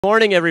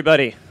Morning,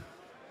 everybody.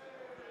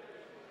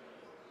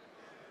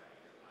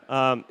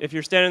 If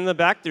you're standing in the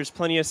back, there's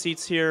plenty of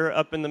seats here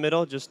up in the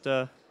middle. Just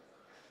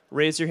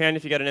raise your hand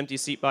if you got an empty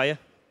seat by you.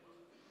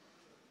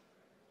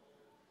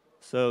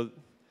 So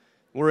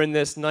we're in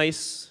this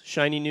nice,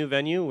 shiny new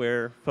venue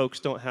where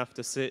folks don't have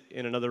to sit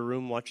in another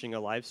room watching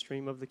a live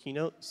stream of the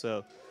keynote.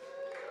 So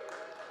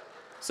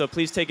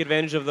please take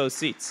advantage of those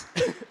seats.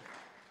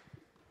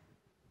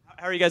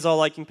 How are you guys all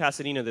liking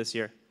Pasadena this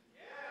year?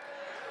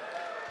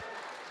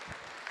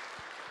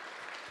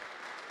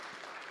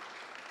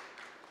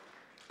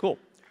 Cool.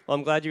 Well,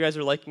 I'm glad you guys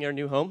are liking our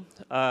new home.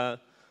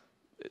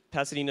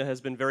 Pasadena has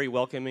been very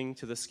welcoming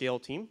to the Scale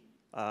team,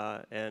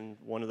 and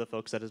one of the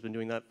folks that has been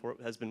doing that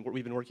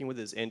we've been working with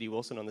is Andy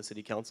Wilson on the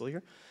City Council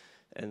here,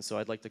 and so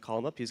I'd like to call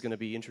him up. He's going to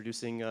be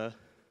introducing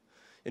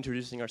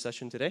our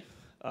session today.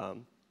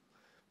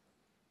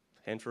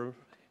 Hand for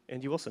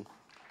Andy Wilson.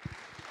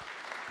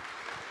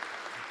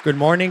 Good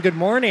morning. Good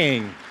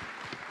morning.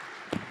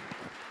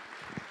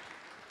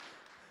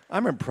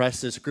 I'm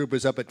impressed this group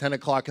is up at 10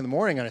 o'clock in the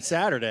morning on a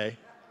Saturday.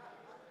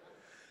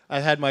 I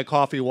had my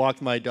coffee,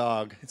 walked my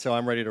dog, so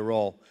I'm ready to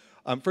roll.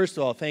 First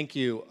of all, thank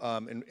you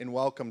and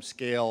welcome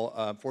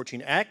Scale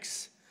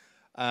 14X.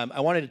 I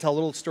wanted to tell a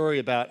little story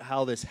about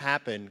how this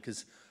happened,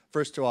 because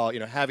first of all,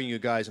 having you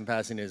guys in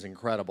Pasadena is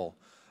incredible,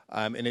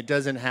 and it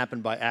doesn't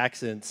happen by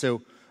accident.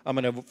 So I'm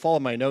going to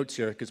follow my notes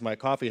here because my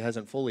coffee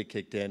hasn't fully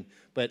kicked in.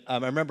 But I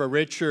remember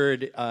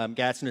Richard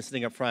Gatson is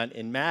sitting up front,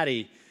 and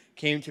Maddie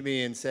came to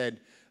me and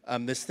said,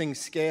 this thing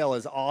Scale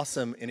is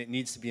awesome and it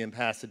needs to be in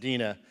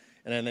Pasadena,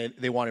 and then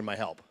they wanted my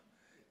help.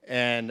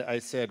 And I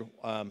said,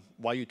 why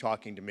are you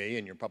talking to me?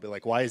 And you're probably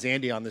like, why is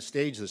Andy on the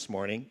stage this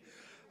morning?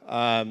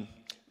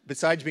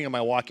 Besides being on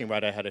my walking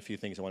ride, I had a few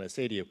things I wanted to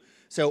say to you.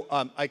 So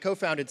I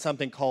co-founded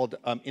something called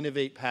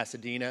Innovate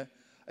Pasadena.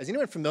 Is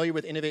anyone familiar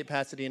with Innovate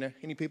Pasadena?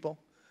 Any people?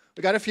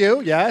 We got a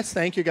few, yes,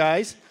 thank you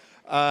guys.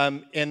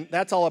 And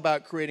that's all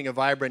about creating a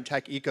vibrant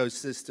tech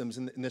ecosystems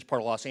in this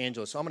part of Los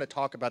Angeles. So I'm going to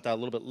talk about that a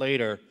little bit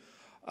later.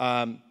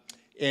 And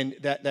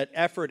that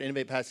effort,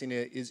 Innovate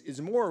Pasadena,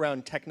 is more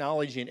around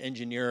technology and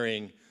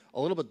engineering, a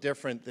little bit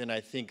different than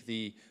I think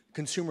the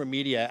consumer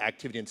media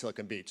activity in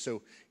Silicon Beach.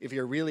 So if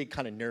you're really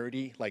kind of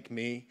nerdy like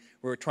me,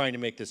 we're trying to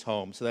make this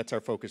home. So that's our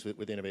focus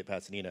with Innovate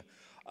Pasadena.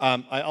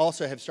 I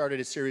also have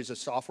started a series of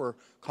software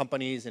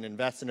companies and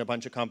invested in a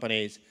bunch of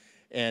companies.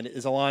 And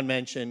as Alon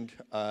mentioned,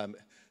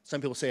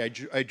 some people say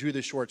I drew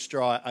the short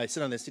straw. I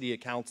sit on the City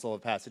Council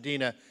of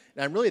Pasadena,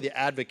 and I'm really the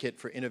advocate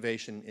for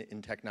innovation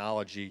in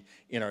technology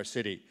in our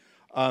city.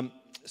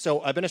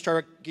 So I've been a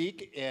startup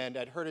geek, and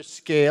I'd heard of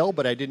Scale,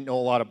 but I didn't know a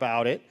lot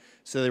about it.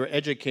 So they were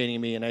educating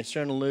me, and I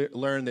started to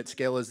learn that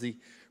Scale is the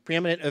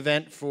preeminent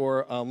event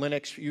for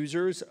Linux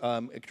users,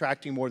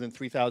 attracting more than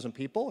 3,000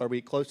 people. Are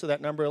we close to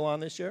that number, Alon,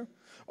 this year?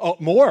 Oh,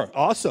 more.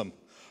 Awesome.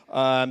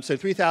 So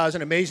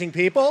 3,000 amazing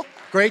people.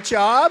 Great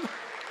job.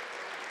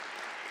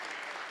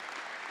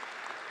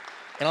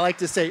 And I like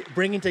to say,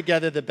 bringing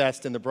together the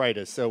best and the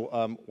brightest.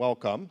 So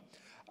welcome.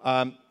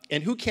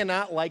 And who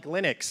cannot like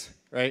Linux,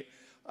 right?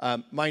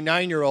 My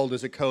 9-year-old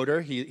is a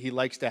coder. He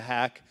likes to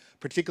hack,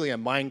 particularly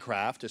on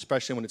Minecraft,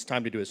 especially when it's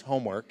time to do his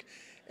homework.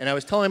 And I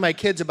was telling my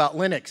kids about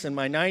Linux, and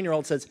my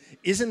 9-year-old says,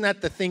 "Isn't that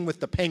the thing with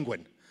the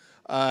penguin?"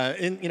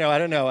 And I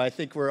don't know. I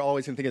think we're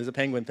always going to think of it as a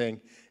penguin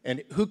thing.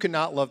 And who could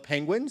not love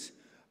penguins?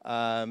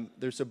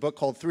 There's a book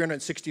called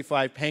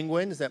 365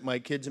 Penguins that my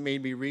kids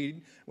made me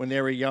read when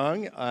they were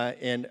young.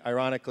 And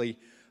ironically,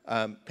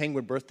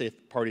 penguin birthday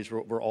parties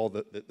were all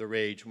the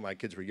rage when my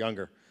kids were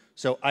younger.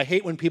 So I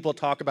hate when people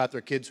talk about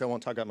their kids, so I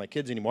won't talk about my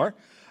kids anymore.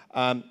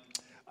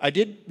 I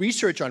did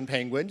research on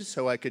penguins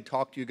so I could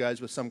talk to you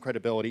guys with some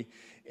credibility.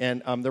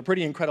 And they're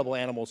pretty incredible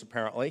animals,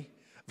 apparently.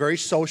 Very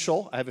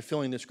social. I have a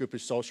feeling this group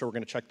is social. We're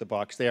going to check the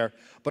box there.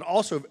 But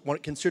also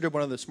considered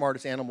one of the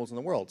smartest animals in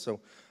the world.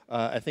 So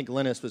I think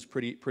Linus was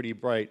pretty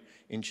bright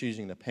in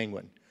choosing the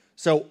penguin.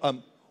 So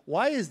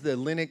why is the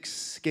Linux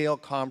Scale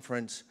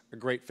Conference a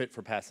great fit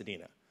for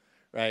Pasadena,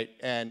 right?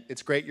 And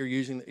it's great you're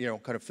using,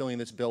 kind of filling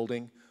this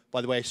building. By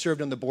the way, I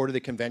served on the board of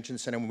the convention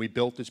center when we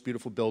built this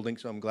beautiful building,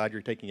 so I'm glad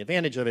you're taking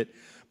advantage of it.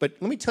 But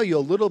let me tell you a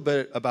little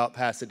bit about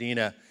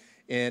Pasadena.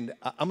 And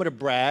I'm going to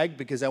brag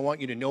because I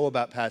want you to know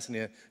about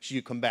Pasadena so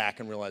you come back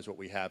and realize what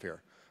we have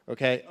here.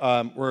 Okay?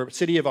 We're a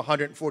city of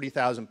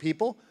 140,000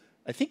 people.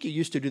 I think you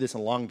used to do this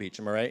in Long Beach,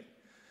 am I right?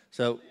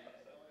 So,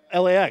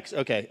 LAX.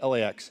 Okay,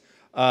 LAX.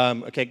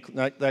 Okay,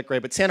 not that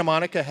great. But Santa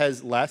Monica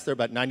has less. They're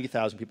about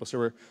 90,000 people, so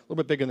we're a little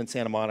bit bigger than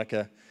Santa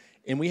Monica.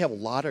 And we have a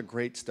lot of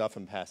great stuff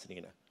in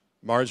Pasadena.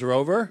 Mars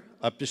Rover,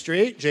 up the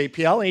street,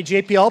 JPL. Any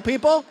JPL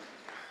people?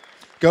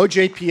 Go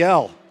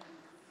JPL.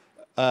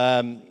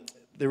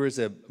 There was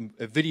a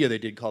video they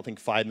did called, I think,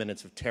 5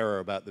 Minutes of Terror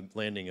about the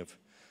landing of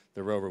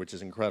the rover, which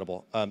is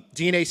incredible.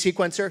 DNA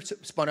sequencer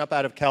spun up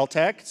out of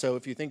Caltech. So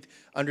if you think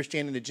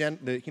understanding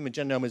the human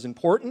genome is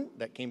important,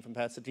 that came from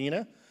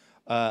Pasadena.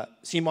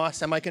 CMOS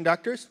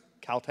semiconductors,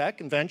 Caltech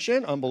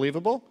invention,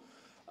 unbelievable.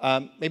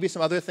 Maybe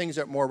some other things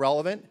that are more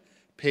relevant.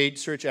 Paid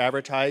search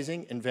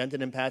advertising,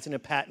 invented in Pasadena,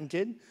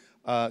 patented.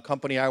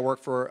 company I work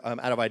for out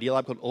of Idea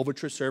Lab called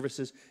Overture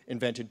Services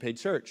invented paid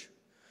search.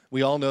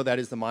 We all know that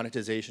is the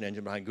monetization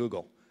engine behind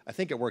Google. I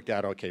think it worked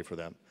out okay for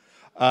them.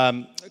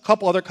 A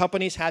couple other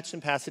companies hatched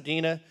in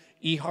Pasadena.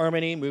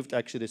 eHarmony moved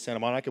actually to Santa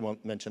Monica, I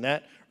won't mention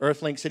that.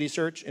 Earthlink City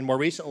Search, and more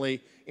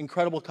recently,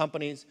 incredible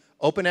companies.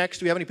 OpenX,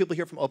 do we have any people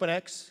here from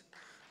OpenX?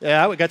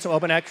 Yeah, we got some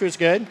OpenXers,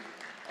 good.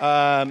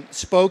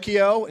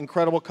 Spokio,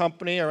 incredible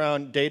company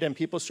around data and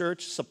people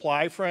search.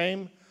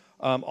 SupplyFrame,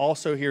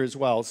 also here as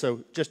well.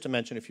 So just to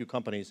mention a few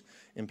companies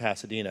in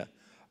Pasadena.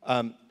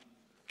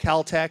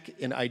 Caltech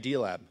and Idea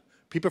Lab.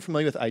 People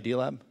familiar with Idea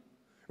Lab?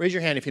 Raise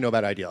your hand if you know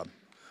about Idea Lab.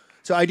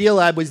 So Idea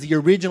Lab was the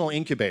original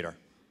incubator.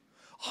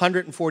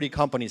 140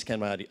 companies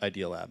came out of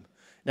Idea Lab.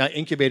 Now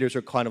incubators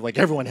are kind of like,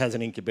 everyone has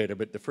an incubator,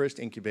 but the first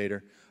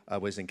incubator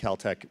was in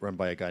Caltech, run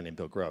by a guy named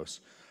Bill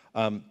Gross.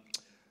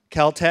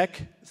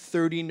 Caltech,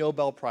 30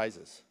 Nobel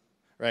Prizes,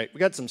 right? We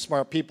got some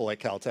smart people at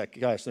Caltech.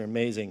 Gosh, they're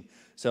amazing.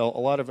 So a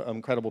lot of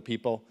incredible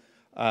people.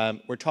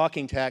 We're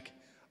talking tech.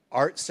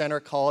 Art Center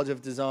College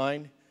of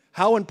Design.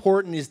 How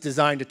important is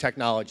design to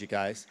technology,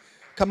 guys?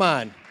 Come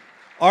on.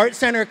 Art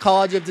Center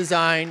College of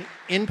Design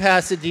in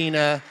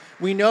Pasadena.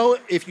 We know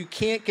if you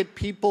can't get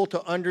people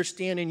to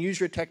understand and use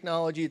your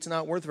technology, it's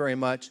not worth very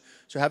much.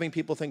 So having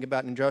people think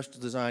about industrial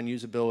design,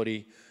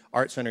 usability,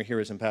 Art Center here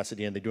is in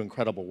Pasadena. They do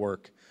incredible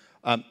work.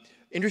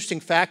 Interesting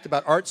fact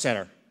about Art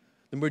Center.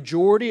 The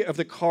majority of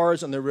the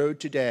cars on the road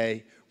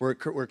today were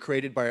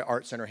created by an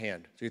Art Center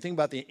hand. So you think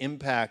about the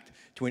impact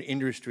to an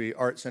industry,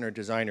 Art Center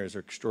designers are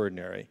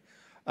extraordinary.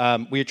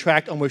 We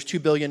attract almost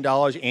 $2 billion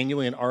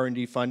annually in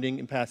R&D funding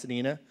in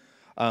Pasadena.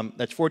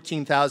 That's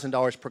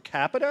 $14,000 per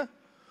capita,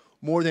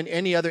 more than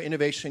any other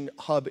innovation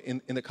hub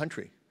in the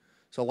country.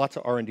 So lots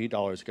of R&D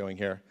dollars going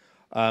here.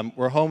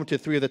 We're home to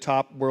 3 of the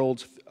top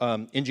world's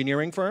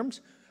engineering firms.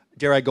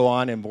 Dare I go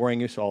on and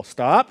boring you, so I'll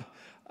stop.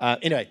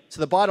 Anyway,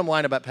 so the bottom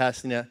line about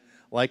Pasadena,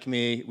 like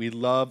me, we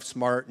love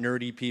smart,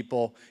 nerdy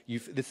people.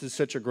 This is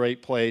such a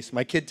great place.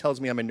 My kid tells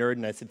me I'm a nerd,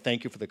 and I said,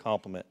 thank you for the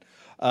compliment.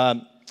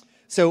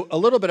 So a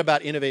little bit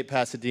about Innovate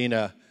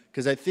Pasadena,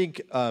 because I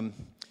think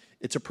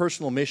it's a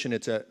personal mission.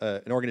 It's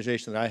an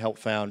organization that I helped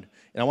found,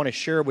 and I want to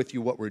share with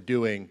you what we're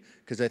doing,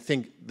 because I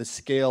think the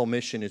scale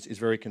mission is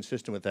very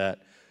consistent with that.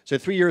 So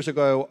 3 years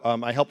ago,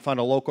 I helped found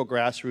a local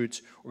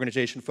grassroots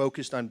organization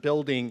focused on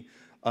building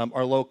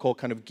our local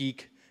kind of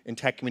geek and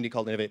tech community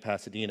called Innovate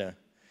Pasadena.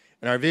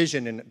 And our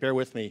vision, and bear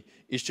with me,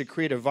 is to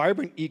create a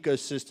vibrant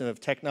ecosystem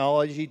of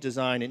technology,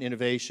 design, and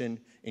innovation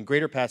in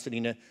greater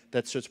Pasadena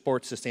that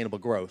supports sustainable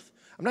growth.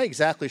 I'm not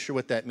exactly sure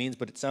what that means,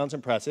 but it sounds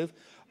impressive.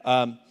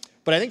 But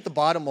I think the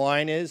bottom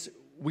line is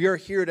we are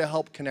here to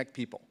help connect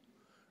people,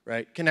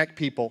 right? Connect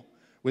people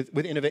with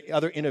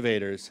other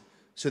innovators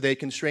so they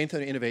can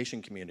strengthen the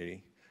innovation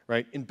community,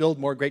 right? And build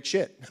more great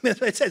shit.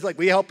 It says like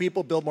we help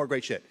people build more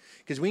great shit.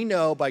 Because we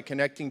know by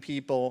connecting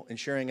people and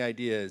sharing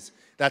ideas,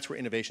 that's where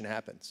innovation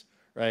happens,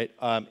 right?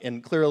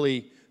 And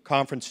clearly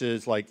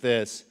conferences like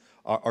this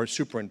are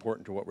super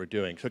important to what we're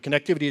doing. So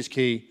connectivity is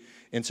key,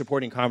 and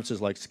supporting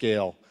conferences like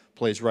Scale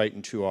plays right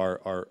into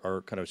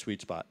our kind of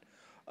sweet spot.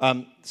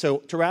 So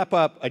to wrap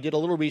up, I did a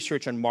little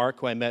research on Mark,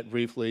 who I met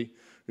briefly,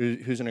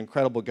 who's an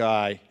incredible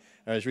guy.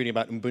 I was reading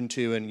about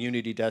Ubuntu and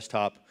Unity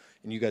Desktop,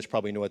 and you guys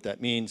probably know what that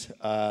means.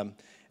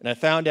 And I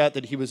found out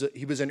that he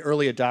was an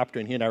early adopter,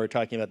 and he and I were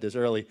talking about this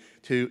early,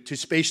 to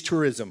space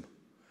tourism,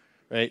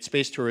 right?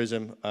 Space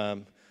tourism. I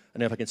don't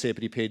know if I can say it,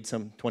 but he paid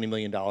some $20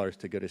 million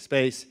to go to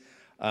space.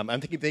 I'm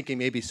thinking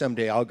maybe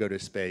someday I'll go to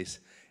space.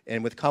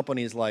 And with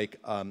companies like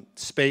Virgin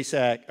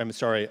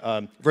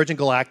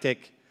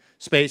Galactic,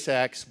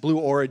 SpaceX, Blue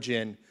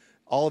Origin,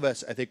 all of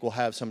us, I think, will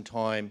have some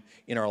time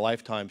in our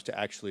lifetimes to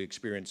actually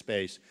experience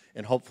space,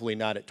 and hopefully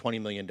not at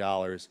 $20 million,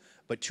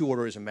 but 2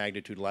 orders of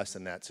magnitude less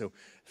than that. So,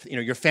 you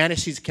know, your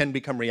fantasies can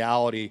become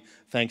reality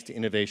thanks to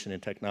innovation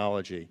and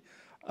technology.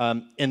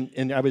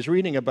 And I was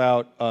reading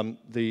about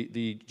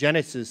the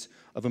genesis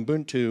of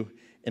Ubuntu,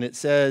 and it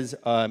says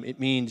it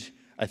means,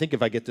 I think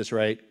if I get this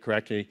right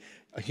correctly,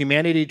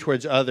 humanity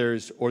towards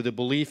others, or the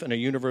belief in a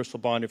universal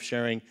bond of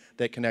sharing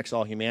that connects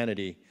all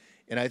humanity.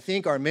 And I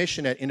think our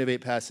mission at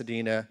Innovate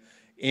Pasadena,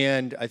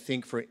 and I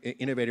think for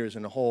innovators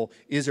in a whole,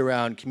 is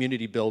around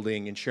community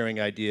building and sharing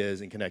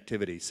ideas and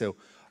connectivity. So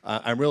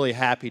I'm really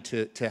happy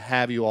to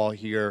have you all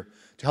here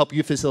to help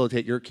you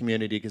facilitate your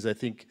community, because I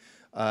think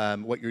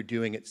what you're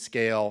doing at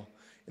Scale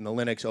in the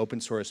Linux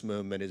open source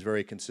movement is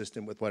very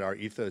consistent with what our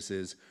ethos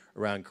is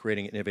around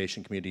creating an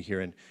innovation community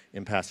here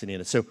in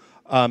Pasadena. So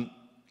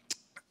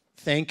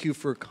thank you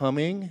for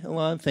coming,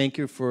 Alon. Thank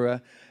you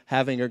for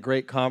having a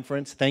great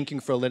conference. Thank you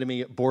for letting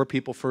me bore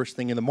people first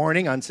thing in the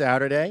morning on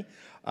Saturday.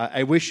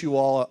 I wish you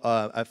all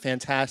a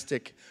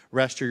fantastic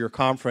rest of your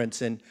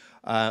conference, and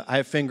I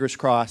have fingers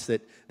crossed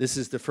that this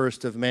is the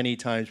first of many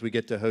times we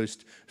get to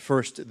host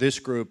first this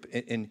group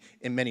in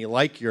many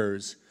like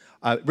yours.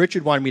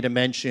 Richard wanted me to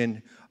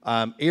mention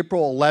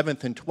April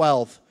 11th and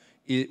 12th,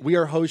 we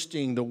are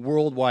hosting the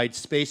Worldwide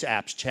Space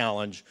Apps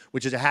Challenge,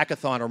 which is a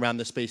hackathon around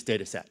the space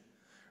data set,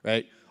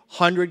 right?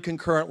 100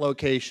 concurrent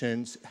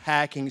locations,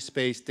 hacking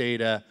space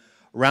data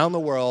around the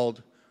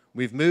world.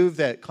 We've moved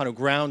that kind of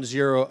ground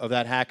zero of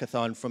that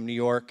hackathon from New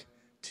York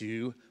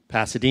to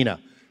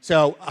Pasadena.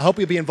 So I hope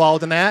you'll be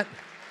involved in that.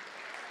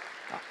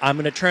 I'm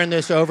going to turn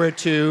this over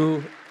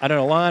to, I don't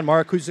know, Alon,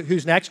 Mark,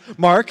 who's next?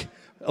 Mark,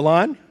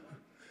 Alon?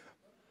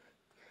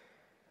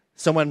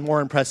 Someone more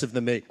impressive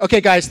than me.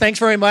 Okay, guys, thanks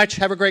very much.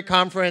 Have a great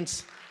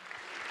conference.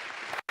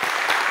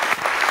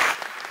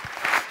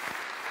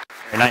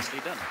 Very nicely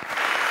done.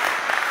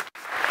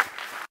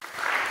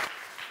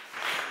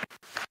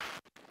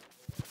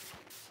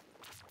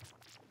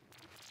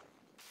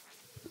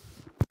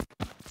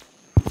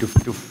 Doof,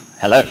 doof.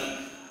 Hello.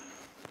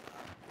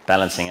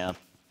 Balancing out.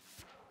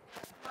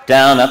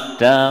 Down, up,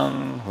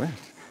 down. Where?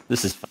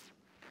 This is fun.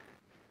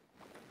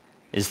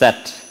 Is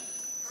that...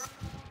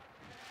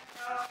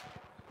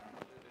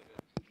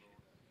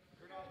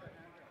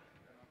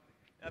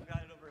 I've got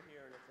it over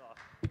here and it's off.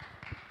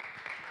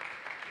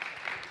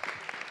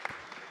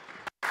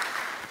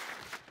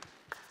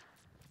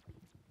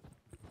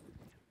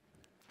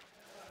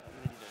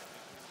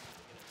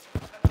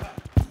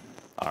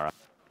 All right.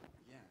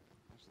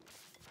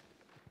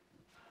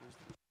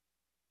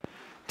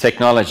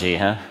 Technology,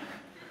 huh?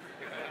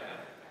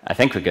 I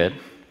think we're good.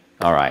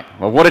 All right.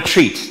 Well, what a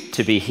treat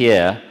to be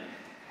here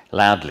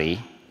loudly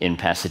in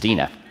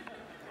Pasadena.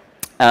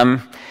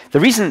 The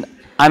reason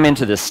I'm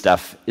into this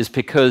stuff is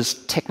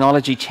because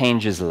technology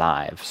changes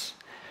lives.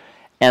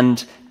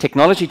 And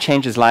technology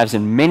changes lives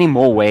in many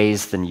more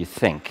ways than you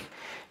think.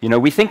 You know,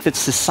 we think that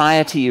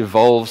society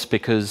evolves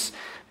because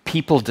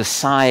people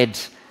decide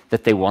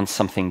that they want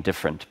something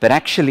different. But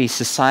actually,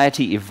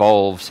 society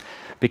evolves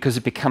because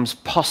it becomes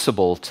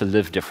possible to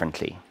live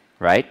differently,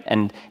 right?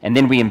 And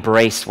then we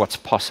embrace what's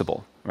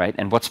possible, right?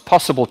 And what's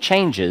possible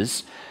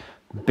changes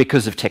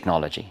because of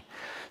technology.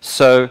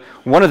 So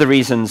one of the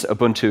reasons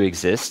Ubuntu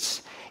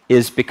exists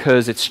is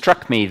because it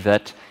struck me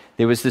that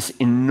there was this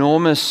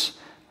enormous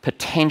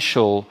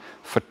potential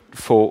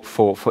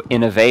for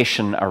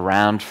innovation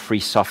around free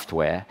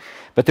software,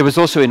 but there was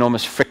also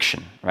enormous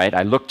friction, right?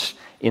 I looked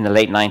in the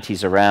late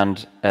 90s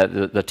around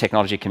the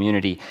technology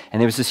community, and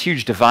there was this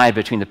huge divide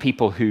between the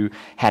people who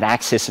had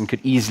access and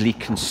could easily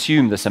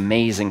consume this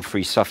amazing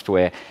free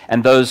software,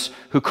 and those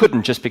who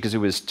couldn't just because it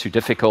was too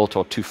difficult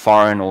or too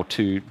foreign or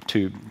too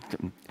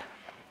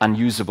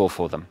unusable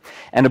for them.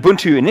 And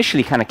Ubuntu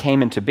initially kind of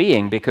came into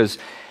being because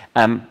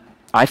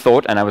I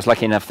thought, and I was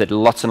lucky enough that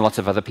lots and lots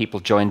of other people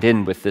joined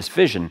in with this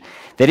vision,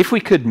 that if we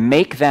could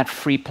make that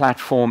free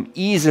platform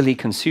easily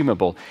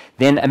consumable,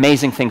 then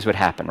amazing things would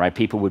happen, right?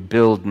 People would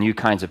build new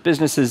kinds of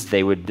businesses,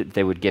 they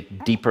would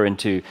get deeper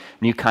into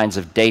new kinds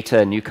of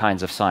data, new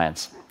kinds of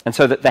science. And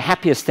so the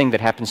happiest thing that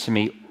happens to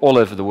me all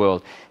over the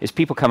world is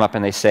people come up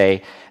and they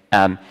say,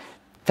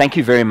 thank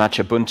you very much,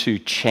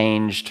 Ubuntu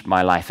changed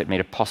my life. It made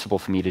it possible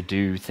for me to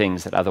do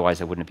things that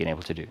otherwise I wouldn't have been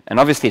able to do. And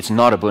obviously it's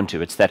not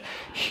Ubuntu, it's that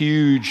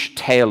huge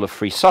tail of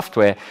free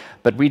software,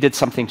 but we did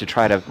something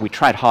we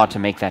tried hard to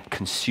make that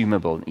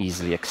consumable and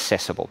easily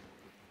accessible.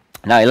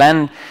 Now,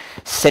 Ilan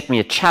set me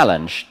a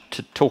challenge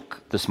to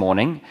talk this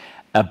morning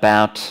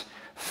about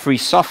free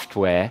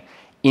software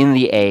in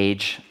the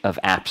age of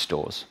app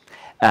stores.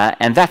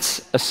 And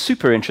that's a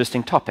super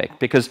interesting topic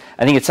because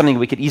I think it's something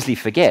we could easily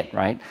forget,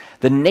 right?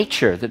 The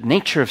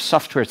nature of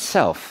software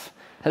itself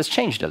has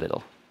changed a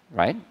little,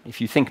 right? If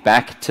you think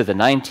back to the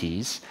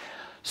 90s,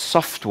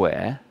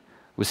 software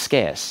was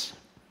scarce.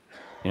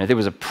 You know, there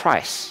was a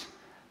price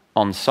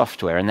on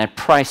software, and that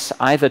price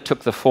either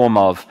took the form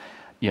of,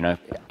 you know,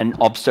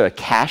 a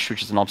cash,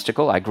 which is an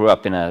obstacle. I grew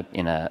up in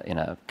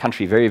a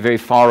country very, very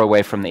far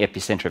away from the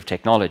epicenter of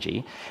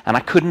technology, and I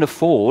couldn't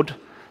afford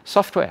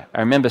software.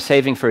 I remember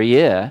saving for a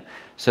year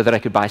so that I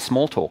could buy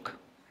Smalltalk.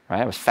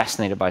 Right? I was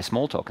fascinated by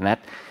Smalltalk, and that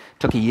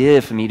took a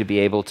year for me to be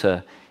able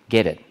to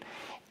get it.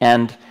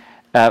 And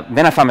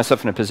then I found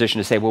myself in a position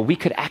to say, well, we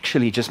could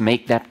actually just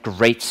make that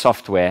great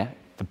software,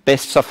 the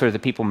best software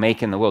that people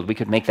make in the world, we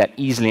could make that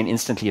easily and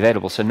instantly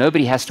available, so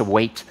nobody has to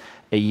wait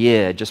a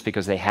year just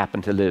because they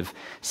happen to live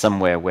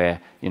somewhere where,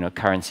 you know,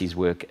 currencies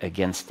work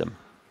against them.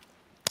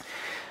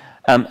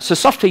 So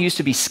software used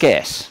to be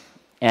scarce.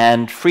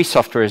 And free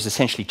software has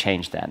essentially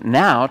changed that.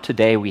 Now,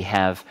 today, we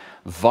have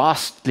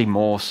vastly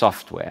more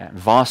software,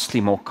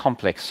 vastly more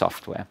complex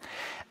software,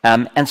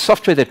 and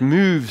software that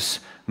moves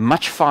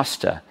much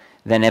faster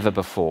than ever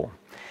before.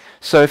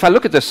 So if I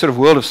look at the sort of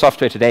world of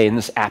software today in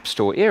this App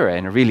Store era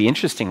in a really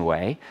interesting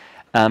way,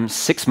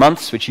 6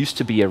 months, which used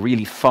to be a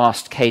really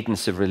fast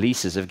cadence of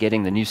releases, of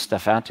getting the new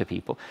stuff out to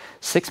people,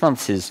 6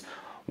 months is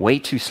way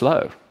too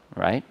slow,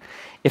 right?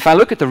 If I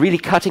look at the really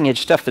cutting-edge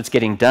stuff that's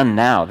getting done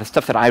now, the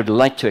stuff that I would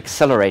like to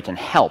accelerate and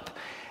help,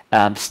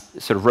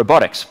 sort of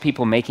robotics,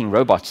 people making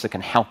robots that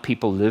can help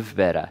people live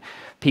better,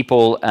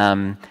 people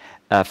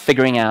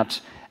figuring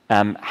out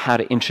how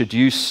to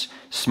introduce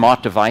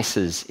smart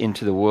devices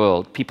into the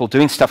world, people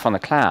doing stuff on the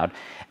cloud,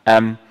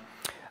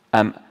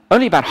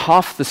 only about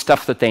half the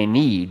stuff that they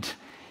need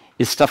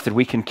is stuff that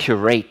we can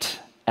curate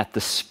at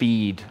the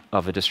speed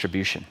of a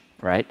distribution.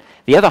 Right?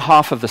 The other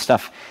half of the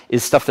stuff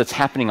is stuff that's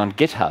happening on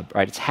GitHub,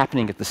 right? It's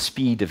happening at the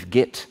speed of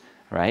Git,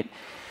 right?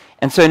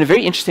 And so in a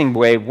very interesting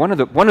way, one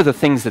of the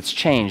things that's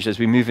changed as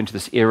we move into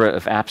this era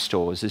of app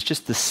stores is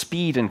just the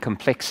speed and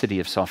complexity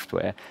of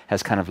software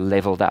has kind of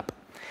leveled up.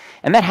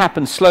 And that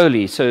happens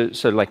slowly, so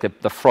like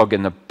the frog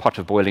in the pot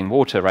of boiling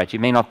water, right? You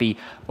may not be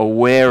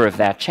aware of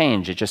that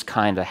change, it just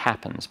kind of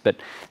happens. But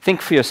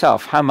think for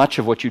yourself, how much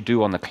of what you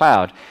do on the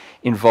cloud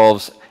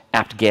involves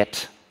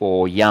apt-get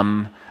or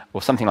yum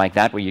or something like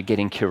that, where you're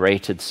getting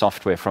curated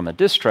software from a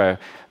distro,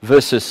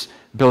 versus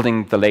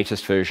building the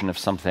latest version of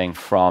something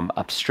from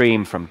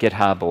upstream, from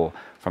GitHub or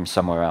from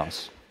somewhere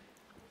else.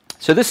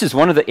 So this is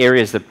one of the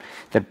areas that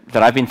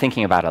I've been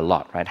thinking about a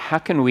lot, right? How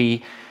can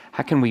we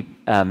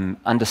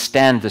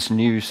understand this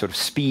new sort of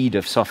speed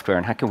of software,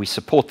 and how can we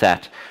support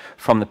that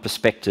from the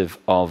perspective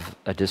of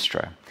a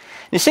distro? And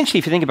essentially,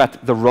 if you think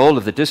about the role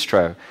of the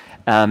distro,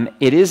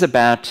 it is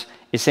about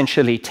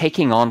essentially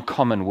taking on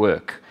common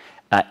work,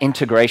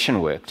 integration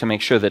work, to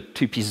make sure that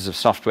two pieces of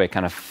software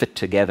kind of fit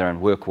together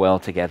and work well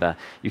together.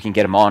 You can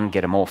get them on,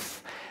 get them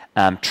off.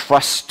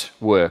 Trust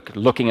work,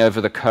 looking over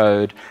the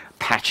code,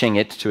 patching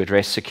it to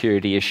address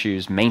security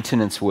issues,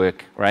 maintenance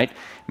work, right?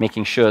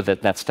 Making sure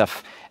that that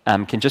stuff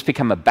can just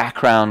become a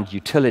background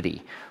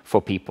utility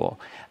for people.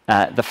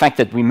 The fact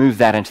that we move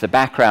that into the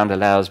background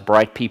allows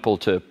bright people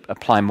to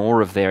apply more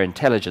of their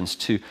intelligence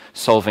to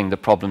solving the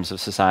problems of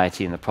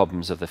society and the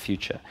problems of the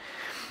future.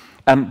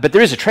 But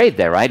there is a trade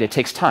there, right? It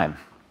takes time.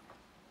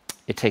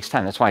 It takes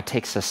time. That's why it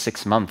takes us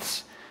 6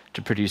 months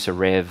to produce a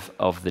rev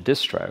of the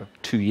distro,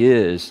 2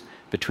 years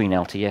between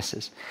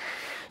LTSs.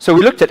 So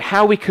we looked at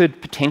how we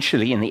could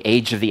potentially, in the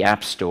age of the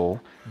App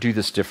Store, do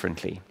this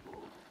differently.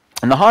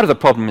 And the heart of the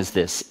problem is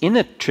this. In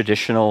a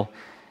traditional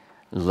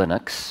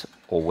Linux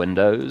or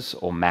Windows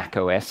or Mac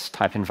OS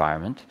type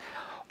environment,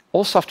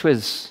 all software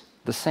is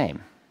the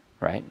same,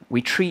 right?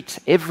 We treat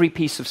every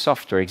piece of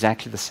software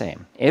exactly the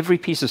same. Every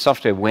piece of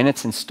software, when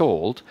it's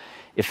installed,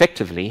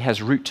 effectively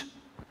has root,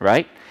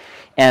 right?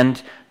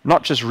 And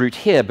not just root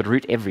here, but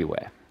root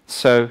everywhere.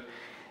 So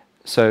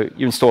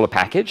you install a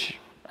package,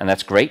 and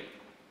that's great.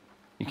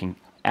 You can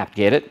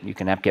apt-get it, you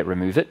can apt-get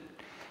remove it.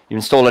 You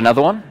install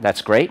another one,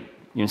 that's great.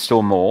 You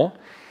install more.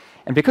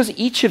 And because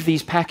each of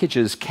these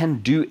packages can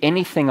do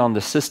anything on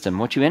the system,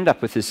 what you end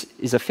up with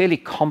is a fairly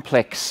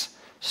complex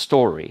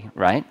story,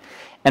 right?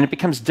 And it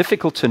becomes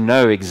difficult to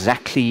know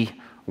exactly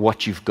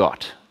what you've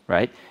got,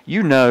 right?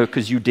 You know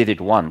because you did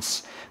it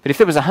once. But if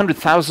there was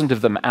 100,000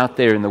 of them out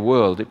there in the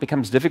world, it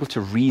becomes difficult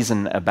to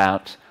reason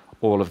about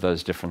all of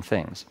those different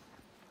things.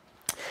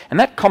 And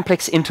that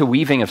complex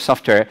interweaving of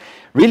software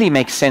really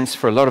makes sense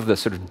for a lot of the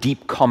sort of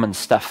deep common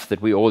stuff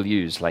that we all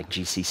use, like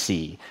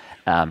GCC,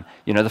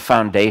 you know, the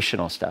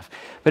foundational stuff.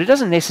 But it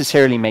doesn't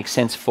necessarily make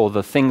sense for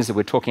the things that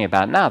we're talking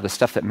about now, the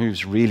stuff that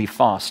moves really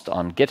fast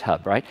on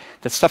GitHub, right?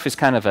 That stuff is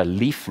kind of a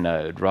leaf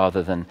node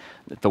rather than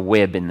the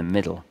web in the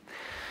middle.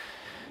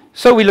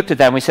 So we looked at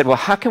that and we said, well,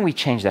 how can we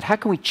change that? How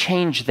can we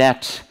change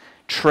that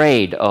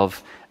trade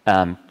of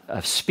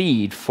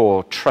speed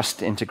for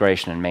trust,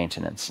 integration, and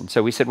maintenance? And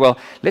so we said, well,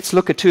 let's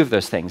look at two of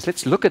those things.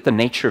 Let's look at the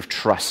nature of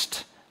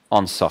trust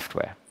on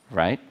software,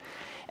 right?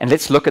 And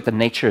let's look at the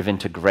nature of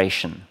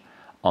integration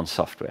on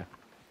software.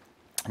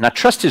 Now,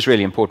 trust is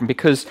really important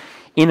because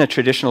in a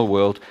traditional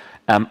world,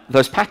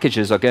 those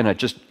packages are going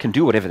to can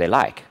do whatever they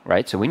like,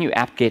 right? So when you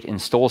apt-get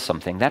install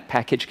something, that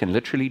package can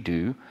literally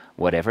do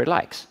whatever it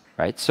likes,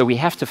 right? So we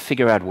have to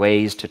figure out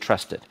ways to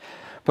trust it.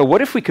 But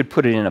what if we could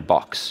put it in a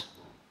box,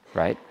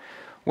 right?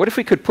 What if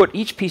we could put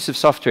each piece of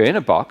software in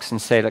a box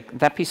and say, like,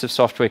 that piece of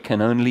software can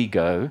only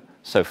go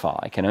so far.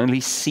 I can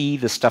only see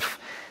the stuff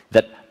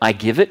that I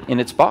give it in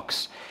its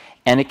box,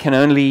 and it can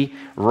only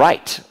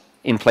write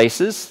in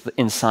places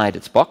inside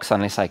its box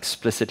unless I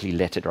explicitly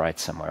let it write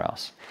somewhere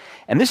else.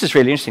 And this is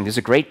really interesting. There's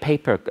a great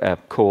paper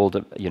called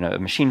A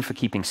Machine for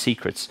Keeping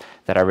Secrets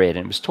that I read,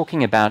 and it was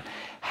talking about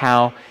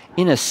how,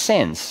 in a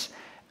sense,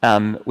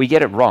 we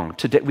get it wrong.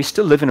 Today, we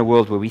still live in a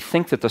world where we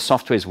think that the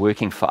software is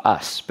working for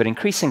us, but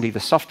increasingly the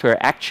software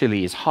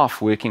actually is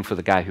half working for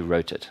the guy who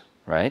wrote it,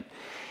 right?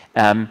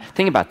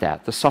 Think about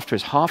that. The software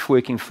is half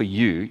working for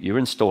you. You're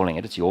installing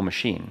it. It's your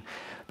machine.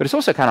 But it's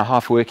also kind of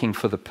half working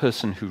for the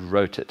person who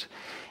wrote it.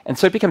 And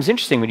so it becomes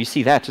interesting when you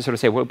see that to sort of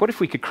say, well, what if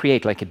we could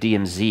create like a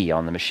DMZ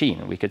on the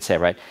machine? We could say,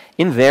 right,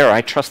 in there I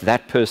trust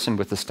that person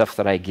with the stuff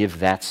that I give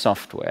that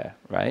software,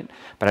 right?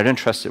 But I don't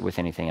trust it with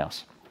anything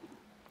else.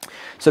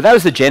 So that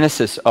was the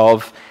genesis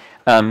of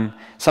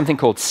something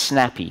called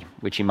Snappy,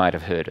 which you might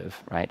have heard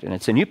of, right? And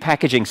it's a new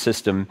packaging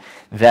system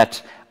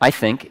that I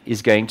think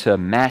is going to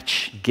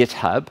match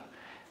GitHub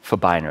for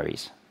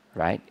binaries,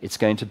 right? It's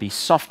going to be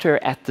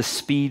software at the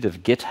speed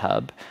of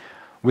GitHub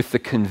with the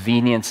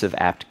convenience of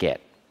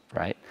apt-get,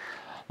 right?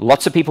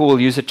 Lots of people will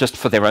use it just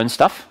for their own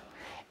stuff,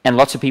 and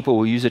lots of people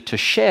will use it to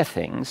share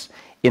things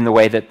in the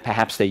way that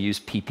perhaps they use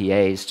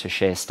PPAs to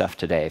share stuff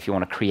today, if you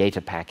want to create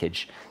a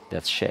package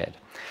that's shared.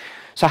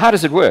 So how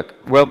does it work?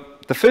 Well,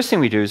 the first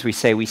thing we do is we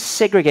say we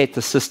segregate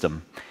the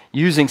system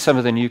using some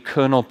of the new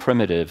kernel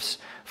primitives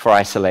for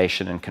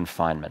isolation and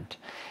confinement.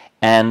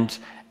 And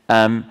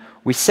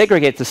we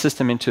segregate the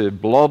system into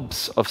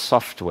blobs of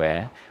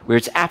software where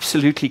it's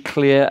absolutely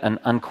clear and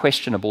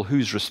unquestionable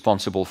who's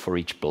responsible for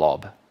each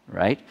blob,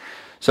 right?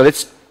 So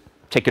let's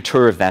take a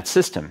tour of that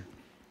system.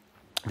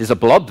 There's a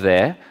blob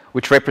there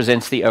which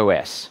represents the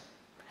OS.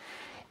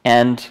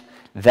 And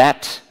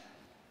that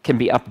can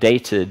be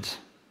updated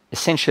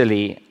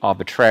essentially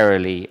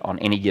arbitrarily on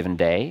any given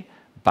day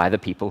by the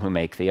people who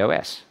make the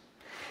OS.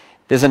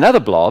 There's another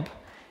blob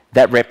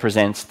that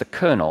represents the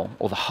kernel,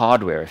 or the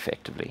hardware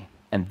effectively.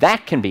 And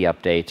that can be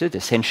updated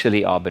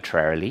essentially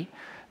arbitrarily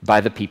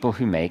by the people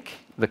who make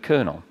the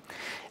kernel.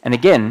 And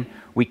again,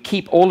 we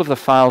keep all of the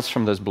files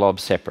from those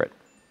blobs separate.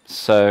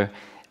 So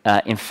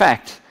in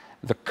fact,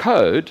 the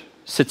code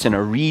sits in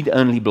a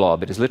read-only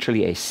blob. It is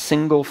literally a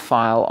single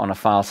file on a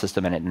file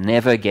system, and it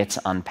never gets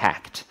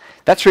unpacked.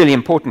 That's really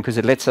important because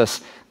it lets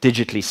us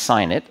digitally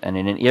sign it, and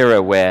in an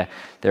era where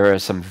there are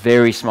some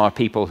very smart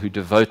people who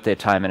devote their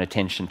time and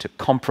attention to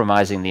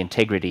compromising the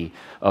integrity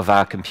of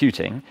our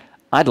computing,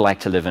 I'd like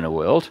to live in a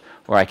world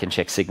where I can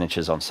check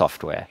signatures on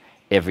software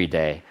every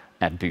day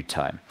at boot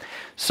time.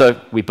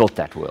 So we built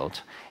that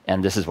world,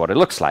 and this is what it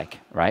looks like,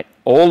 right?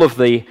 All of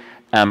the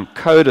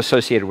code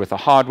associated with the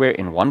hardware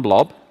in one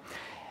blob.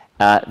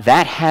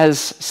 That has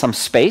some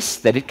space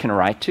that it can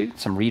write to,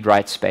 some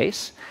read-write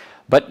space.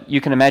 But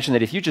you can imagine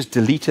that if you just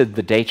deleted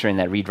the data in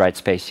that read-write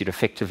space, you'd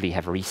effectively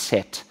have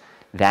reset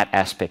that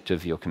aspect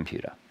of your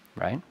computer,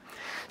 right?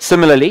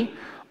 Similarly,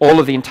 all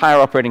of the entire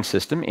operating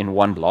system in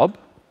one blob,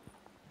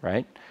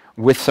 right,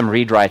 with some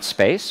read-write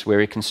space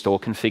where it can store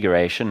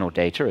configuration or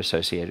data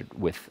associated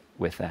with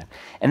that.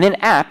 And then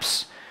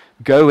apps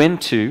go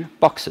into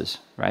boxes,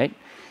 right?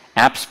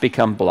 Apps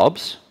become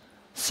blobs,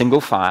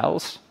 single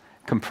files,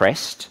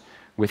 compressed,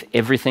 with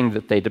everything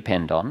that they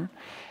depend on,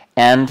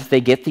 and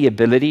they get the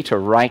ability to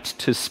write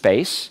to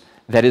space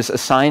that is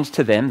assigned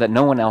to them that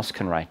no one else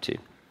can write to.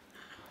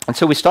 And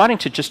so we're starting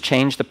to just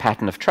change the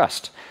pattern of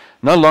trust.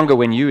 No longer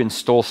when you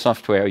install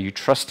software are you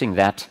trusting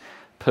that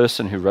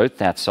person who wrote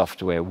that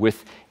software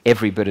with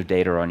every bit of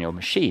data on your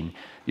machine.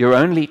 You're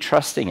only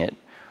trusting it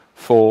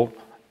for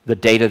the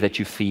data that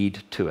you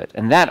feed to it.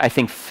 And that, I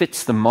think,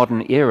 fits the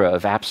modern era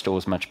of app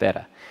stores much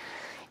better.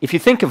 If you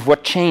think of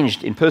what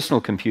changed in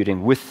personal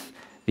computing with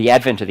the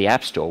advent of the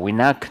App Store, we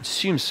now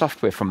consume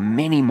software from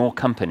many more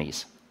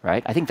companies,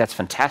 right? I think that's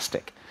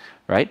fantastic,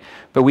 right?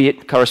 But we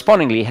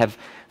correspondingly have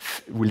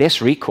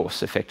less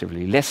recourse,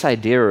 effectively, less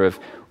idea of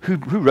who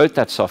wrote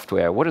that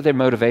software, what are their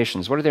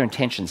motivations, what are their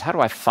intentions, how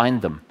do I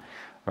find them,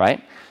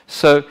 right?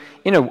 So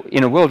in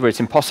a world where it's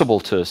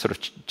impossible to sort of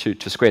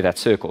to square that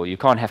circle, you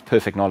can't have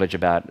perfect knowledge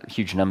about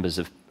huge numbers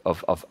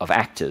of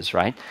actors,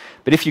 right?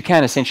 But if you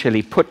can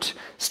essentially put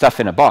stuff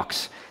in a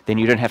box, then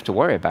you don't have to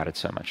worry about it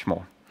so much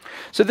more.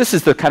 So this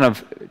is the kind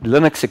of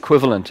Linux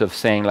equivalent of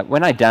saying, like,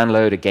 when I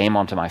download a game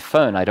onto my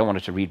phone, I don't want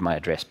it to read my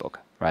address book,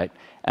 right?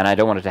 And I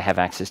don't want it to have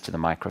access to the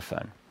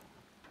microphone.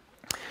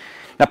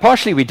 Now,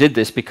 partially we did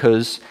this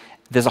because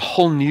there's a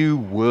whole new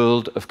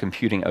world of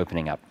computing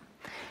opening up.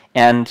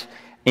 And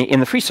in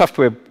the free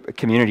software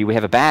community, we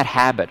have a bad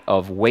habit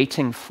of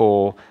waiting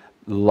for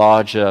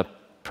larger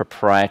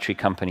proprietary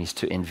companies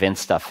to invent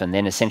stuff and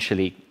then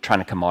essentially trying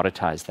to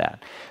commoditize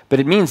that. But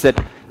it means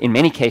that in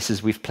many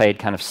cases we've played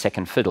kind of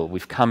second fiddle.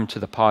 We've come to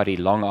the party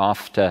long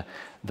after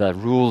the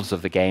rules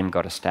of the game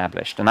got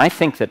established. And I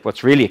think that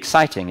what's really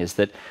exciting is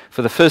that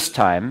for the first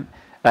time,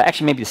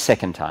 actually maybe the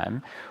second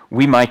time,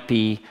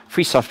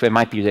 free software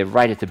might be there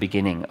right at the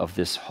beginning of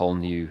this whole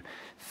new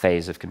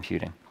phase of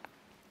computing.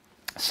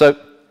 So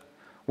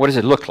what does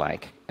it look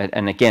like?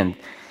 And again,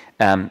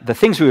 the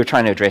things we were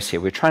trying to address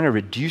here, we're trying to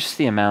reduce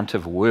the amount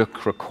of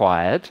work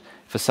required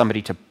for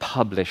somebody to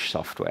publish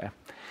software.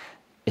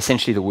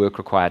 Essentially the work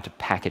required to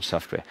package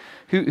software.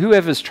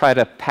 Whoever's tried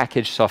to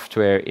package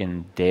software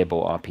in deb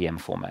or RPM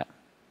format?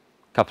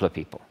 A couple of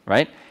people,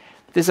 right?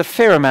 There's a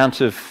fair amount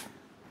of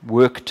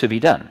work to be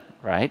done,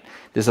 right?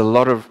 There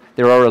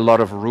are a lot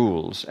of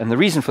rules. And the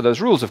reason for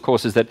those rules, of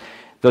course, is that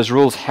those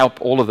rules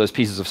help all of those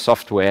pieces of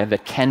software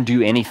that can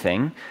do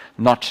anything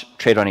not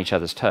tread on each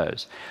other's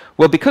toes.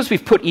 Well, because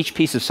we've put each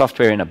piece of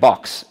software in a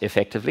box,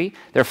 effectively,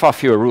 there are far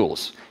fewer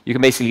rules. You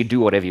can basically do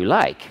whatever you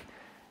like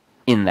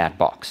in that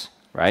box,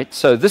 right?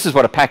 So this is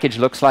what a package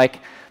looks like.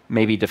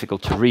 Maybe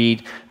difficult to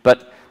read,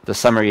 but the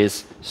summary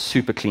is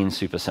super clean,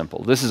 super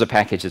simple. This is a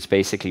package that's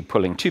basically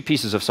pulling two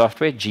pieces of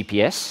software,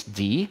 GPS,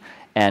 D,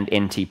 and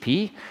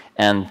NTP,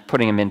 and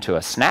putting them into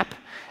a snap,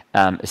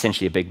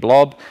 essentially a big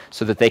blob,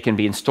 so that they can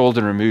be installed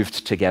and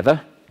removed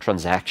together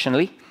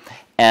transactionally.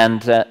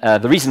 And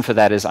the reason for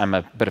that is I'm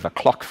a bit of a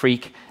clock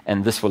freak,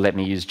 and this will let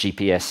me use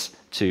GPS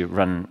to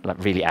run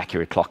really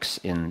accurate clocks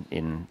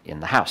in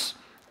the house.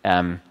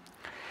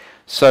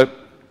 So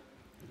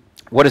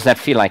what does that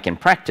feel like in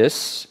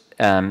practice?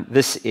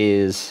 That's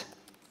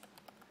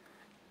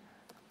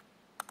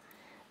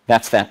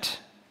that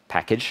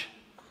package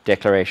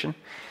declaration.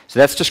 So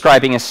that's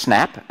describing a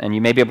snap, and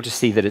you may be able to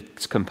see that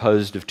it's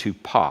composed of two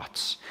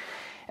parts.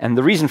 And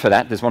the reason for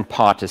that, there's one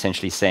part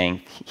essentially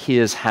saying,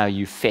 here's how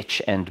you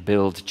fetch and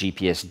build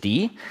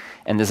GPSD.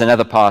 And there's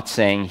another part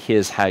saying,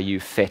 here's how you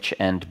fetch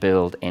and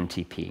build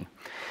NTP.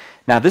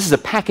 Now, this is a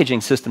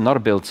packaging system, not a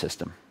build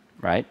system,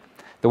 right?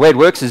 The way it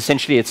works is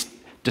essentially it's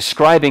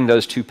describing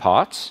those two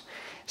parts,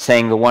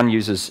 saying the one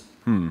uses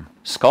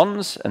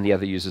scones and the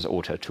other uses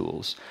auto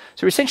tools.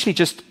 So we're essentially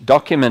just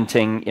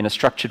documenting in a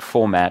structured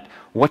format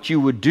what you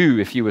would do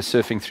if you were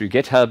surfing through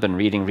GitHub and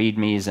reading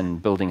READMEs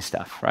and building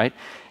stuff, right?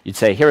 You'd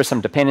say, here are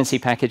some dependency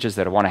packages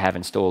that I want to have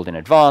installed in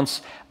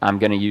advance. I'm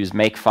going to use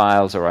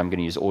makefiles or I'm going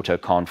to use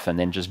autoconf and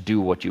then just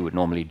do what you would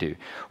normally do.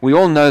 We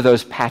all know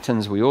those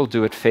patterns. We all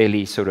do it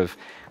fairly sort of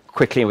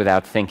quickly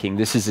without thinking.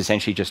 This is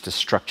essentially just a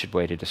structured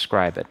way to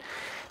describe it.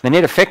 The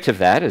net effect of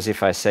that is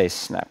if I say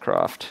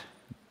snapcraft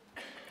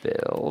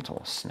build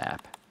or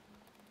snap,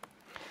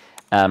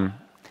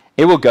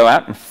 it will go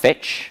out and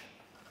fetch,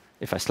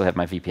 if I still have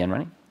my VPN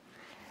running.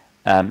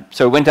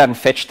 So it went out and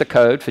fetched the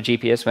code for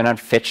GPS, went out and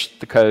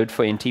fetched the code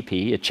for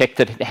NTP. It checked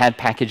that it had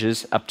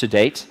packages up to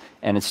date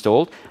and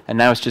installed, and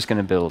now it's just going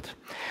to build.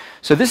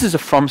 So this is a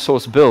from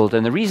source build,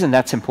 and the reason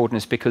that's important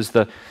is because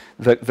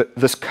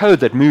this code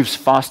that moves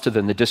faster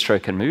than the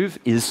distro can move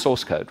is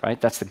source code, right?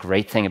 That's the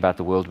great thing about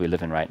the world we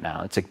live in right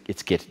now.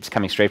 It's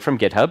coming straight from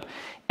GitHub,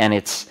 and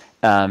it's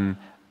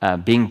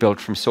being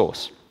built from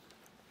source.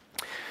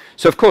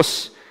 So of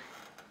course,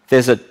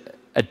 there's a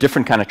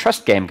different kind of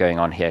trust game going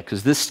on here,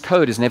 because this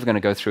code is never going to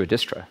go through a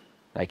distro.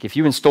 Like if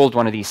you installed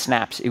one of these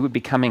snaps, it would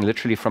be coming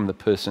literally from the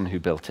person who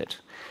built it.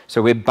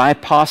 So we're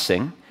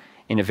bypassing,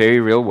 in a very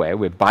real way,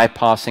 we're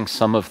bypassing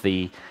some of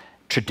the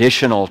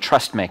traditional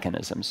trust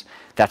mechanisms.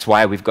 That's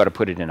why we've got to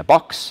put it in a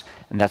box,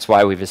 and that's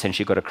why we've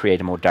essentially got to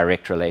create a more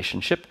direct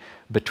relationship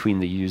between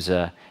the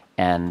user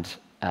and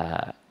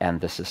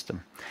the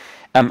system.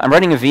 I'm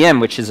running a VM,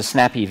 which is a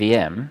snappy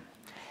VM,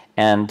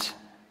 and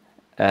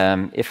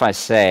if I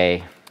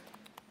say,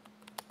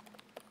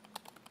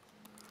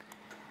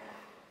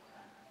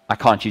 I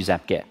can't use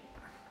apt-get,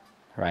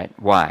 right?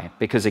 Why?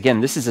 Because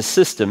again, this is a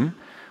system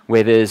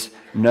where there's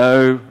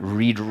no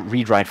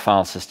read-write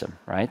file system,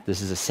 right? This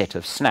is a set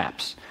of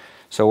snaps.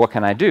 So what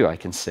can I do? I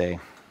can say,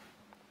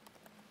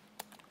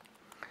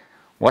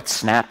 what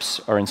snaps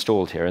are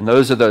installed here? And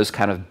those are those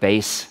kind of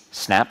base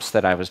snaps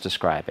that I was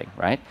describing,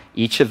 right?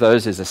 Each of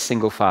those is a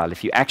single file.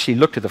 If you actually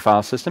looked at the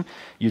file system,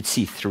 you'd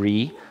see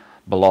 3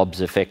 blobs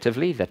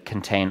effectively that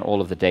contain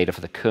all of the data for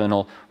the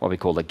kernel, what we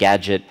call the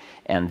gadget,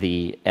 and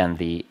the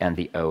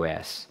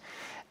OS.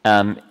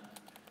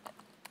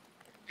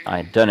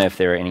 I don't know if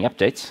there are any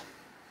updates.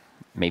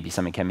 Maybe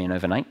something came in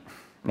overnight.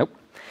 Nope.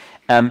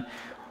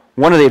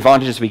 One of the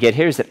advantages we get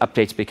here is that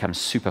updates become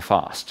super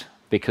fast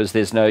because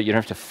you don't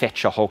have to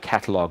fetch a whole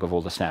catalog of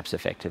all the snaps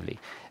effectively.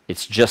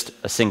 It's just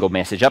a single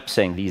message up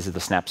saying these are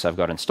the snaps I've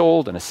got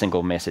installed, and a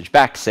single message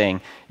back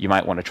saying you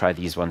might want to try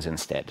these ones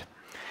instead.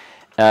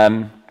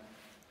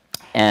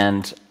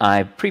 And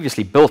I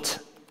previously built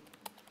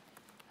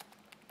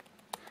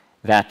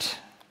that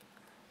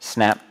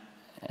snap,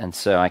 and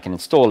so I can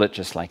install it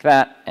just like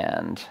that,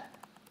 and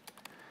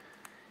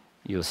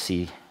you'll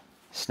see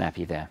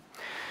Snappy there.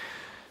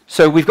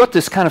 So we've got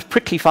this kind of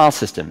prickly file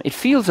system. It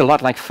feels a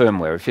lot like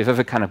firmware, if you've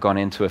ever kind of gone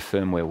into a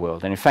firmware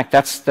world. And in fact,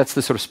 that's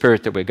the sort of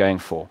spirit that we're going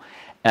for.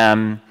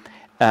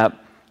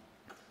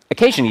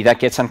 Occasionally, that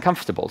gets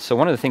uncomfortable. So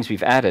one of the things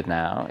we've added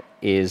now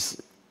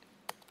is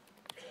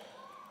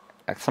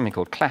something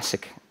called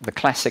the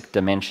classic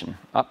dimension.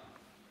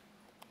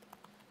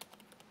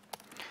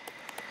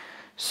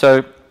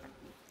 So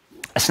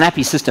a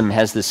snappy system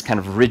has this kind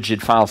of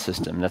rigid file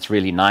system that's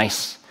really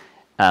nice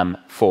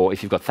for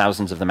if you've got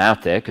thousands of them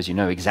out there, because you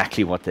know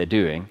exactly what they're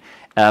doing.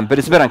 But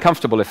it's a bit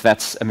uncomfortable if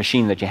that's a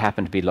machine that you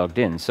happen to be logged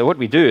in. So what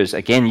we do is,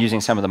 again,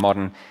 using some of the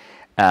modern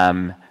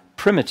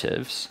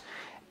primitives,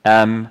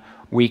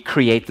 we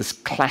create this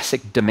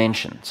classic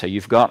dimension. So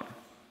you've got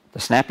the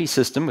snappy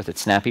system with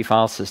its snappy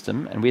file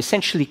system, and we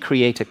essentially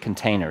create a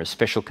container, a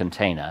special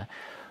container,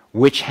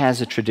 which has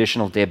a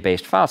traditional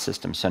deb-based file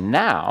system. So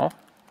now,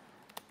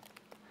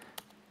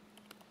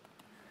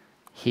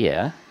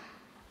 here,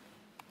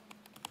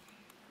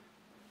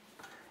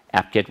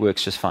 apt-get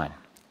works just fine.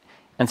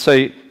 And so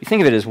you think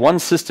of it as one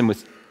system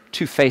with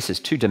 2 faces,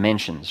 2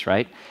 dimensions,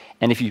 right?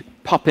 And if you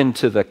pop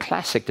into the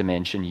classic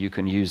dimension, you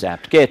can use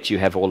apt-get. You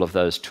have all of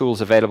those tools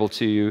available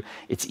to you.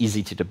 It's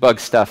easy to debug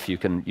stuff. You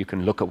can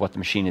look at what the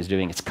machine is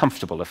doing. It's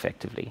comfortable,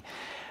 effectively.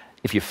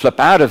 If you flip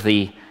out of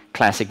the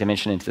classic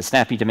dimension into the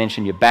snappy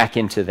dimension, you're back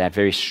into that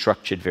very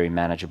structured, very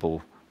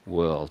manageable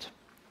world.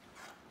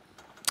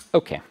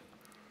 OK.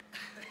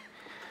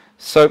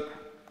 So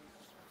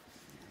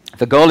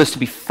the goal is to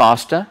be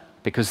faster,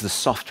 because the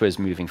software is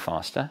moving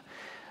faster.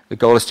 The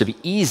goal is to be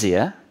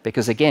easier,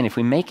 because again, if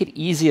we make it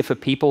easier for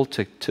people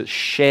to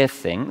share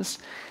things,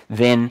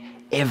 then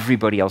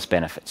everybody else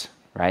benefits,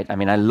 right? I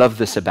mean, I love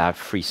this about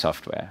free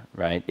software,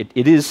 right?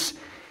 It is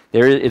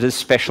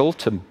special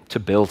to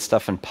build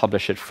stuff and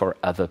publish it for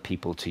other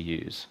people to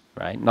use,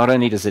 right? Not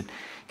only does it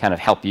kind of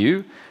help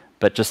you,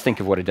 but just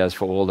think of what it does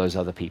for all those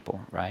other people,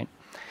 right?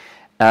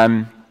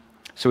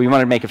 So we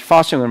wanted to make it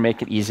faster, we wanted to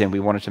make it easier, and we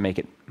wanted to make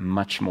it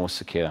much more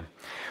secure.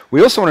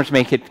 We also wanted to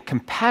make it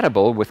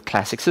compatible with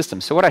classic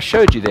systems. So what I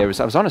showed you there was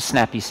I was on a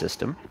Snappy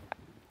system,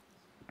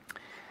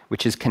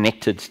 which is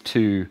connected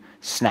to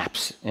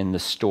snaps in the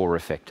store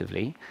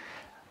effectively,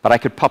 but I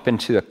could pop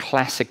into a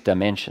classic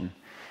dimension.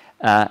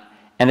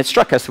 And it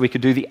struck us that we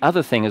could do the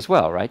other thing as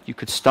well, right? You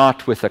could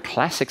start with a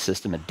classic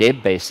system, a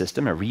deb-based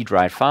system, a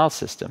read-write file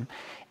system,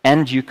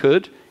 and you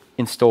could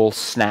install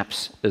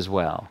snaps as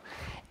well.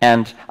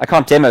 And I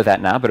can't demo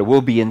that now, but it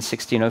will be in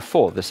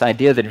 1604. This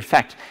idea that, in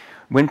fact,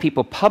 when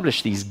people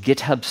publish these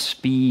GitHub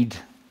speed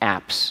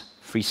apps,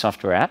 free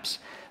software apps,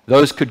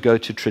 those could go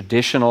to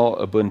traditional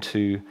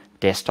Ubuntu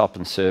desktop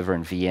and server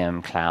and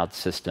VM cloud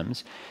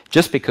systems,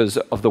 just because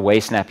of the way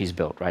Snappy's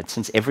built, right?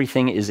 Since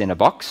everything is in a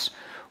box,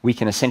 we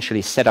can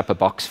essentially set up a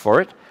box for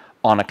it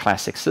on a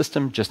classic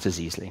system just as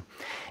easily.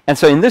 And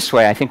so in this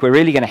way, I think we're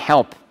really going to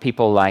help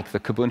people like the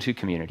Kubuntu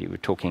community. We were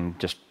talking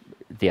just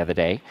the other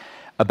day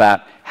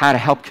about how to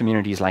help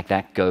communities like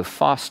that go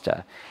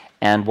faster.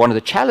 And one of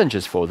the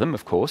challenges for them,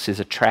 of course, is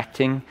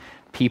attracting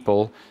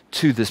people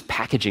to this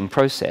packaging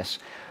process.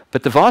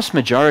 But the vast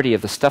majority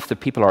of the stuff that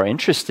people are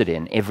interested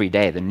in every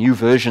day, the new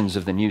versions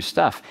of the new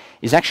stuff,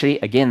 is actually,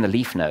 again, the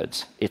leaf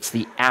nodes. It's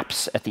the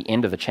apps at the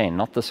end of the chain,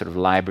 not the sort of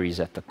libraries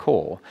at the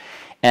core.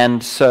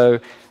 And so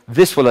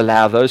this will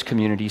allow those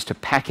communities to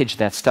package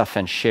that stuff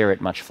and share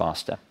it much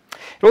faster.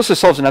 It also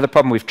solves another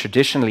problem we've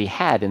traditionally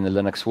had in the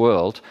Linux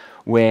world,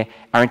 where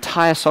our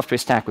entire software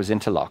stack was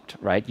interlocked,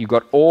 right? You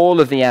got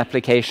all of the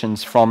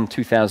applications from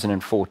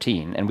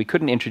 2014, and we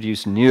couldn't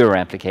introduce newer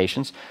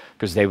applications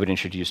because they would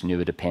introduce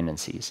newer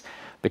dependencies.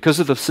 Because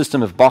of the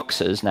system of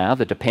boxes now,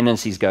 the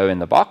dependencies go in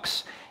the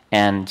box,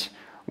 and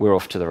we're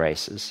off to the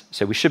races.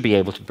 So we should be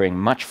able to bring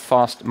much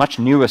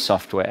newer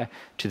software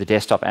to the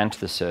desktop and to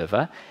the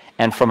server,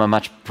 and from a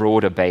much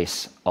broader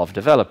base of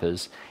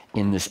developers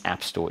in this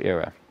App Store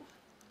era.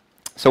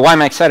 So why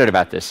am I excited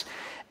about this?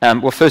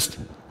 Well, first,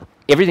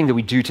 everything that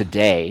we do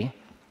today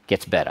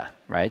gets better,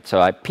 right? So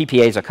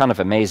PPAs are kind of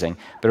amazing,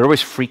 but it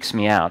always freaks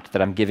me out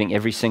that I'm giving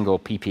every single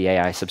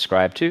PPA I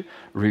subscribe to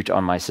root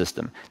on my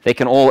system. They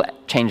can all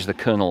change the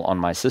kernel on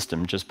my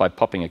system just by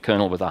popping a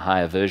kernel with a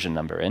higher version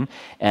number in,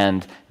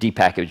 and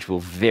dpackage will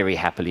very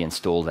happily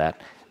install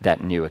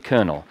that newer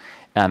kernel.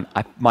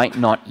 I might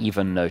not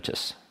even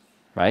notice,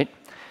 right?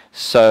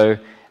 So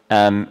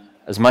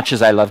as much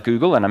as I love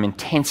Google, and I'm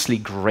intensely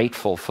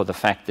grateful for the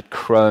fact that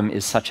Chrome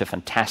is such a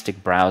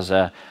fantastic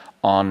browser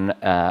on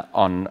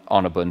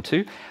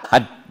Ubuntu,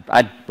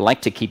 I'd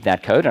like to keep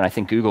that code, and I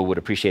think Google would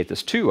appreciate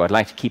this too. I'd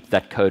like to keep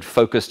that code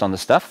focused on the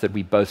stuff that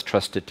we both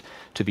trust it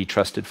to be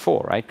trusted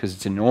for, right? Because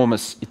it's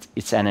enormous.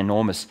 It's an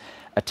enormous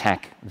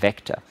attack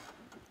vector.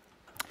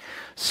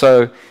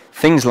 So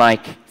things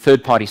like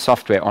third-party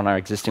software on our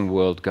existing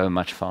world go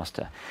much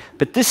faster.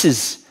 But this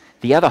is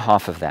the other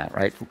half of that,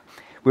 right?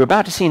 We're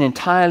about to see an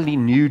entirely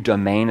new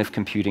domain of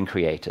computing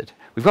created.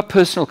 We've got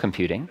personal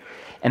computing,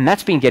 and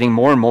that's been getting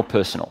more and more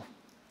personal,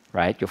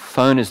 right? Your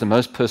phone is the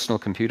most personal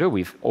computer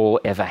we've all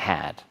ever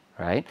had,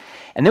 right?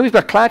 And then we've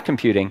got cloud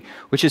computing,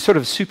 which is sort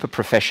of super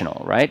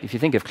professional, right? If you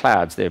think of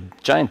clouds, they're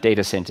giant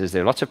data centers,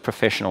 there are lots of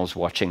professionals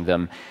watching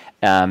them.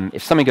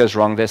 If something goes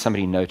wrong there,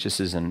 somebody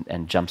notices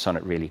and jumps on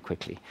it really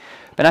quickly.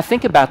 But now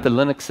think about the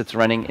Linux that's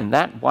running in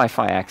that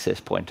Wi-Fi access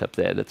point up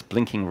there that's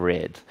blinking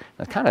red.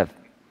 That's kind of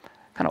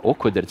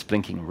awkward that it's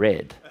blinking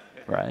red,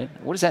 right?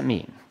 What does that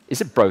mean? Is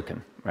it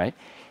broken, right?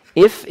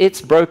 If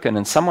it's broken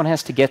and someone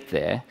has to get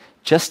there,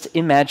 just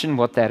imagine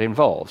what that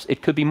involves.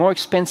 It could be more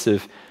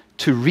expensive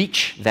to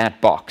reach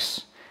that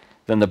box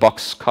than the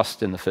box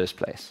cost in the first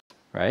place,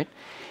 right?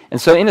 And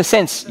so in a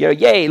sense,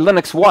 yay,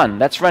 Linux won,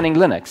 that's running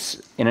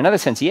Linux. In another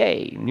sense,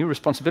 yay, new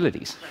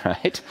responsibilities,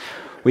 right?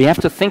 We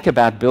have to think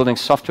about building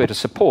software to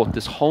support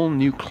this whole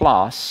new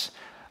class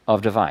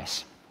of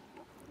device.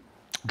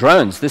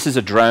 Drones. This is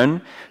a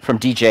drone from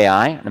DJI,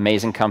 an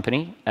amazing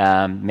company,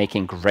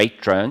 making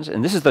great drones.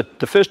 And this is the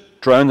first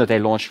drone that they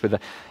launched with the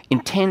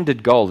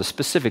intended goal. The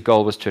specific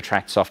goal was to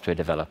attract software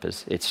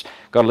developers. It's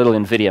got a little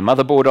NVIDIA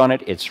motherboard on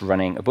it. It's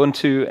running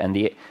Ubuntu. And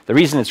the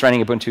reason it's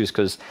running Ubuntu is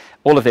because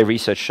all of their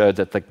research showed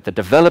that the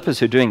developers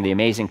who are doing the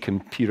amazing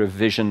computer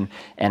vision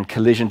and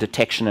collision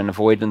detection and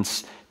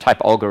avoidance type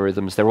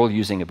algorithms, they're all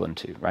using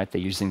Ubuntu, right?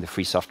 They're using the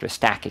free software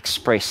stack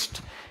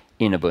expressed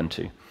in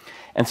Ubuntu.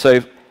 And so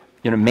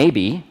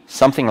maybe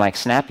something like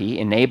Snappy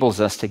enables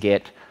us to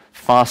get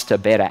faster,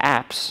 better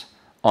apps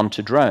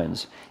onto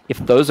drones. If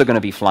those are going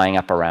to be flying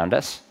up around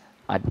us,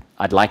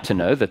 I'd like to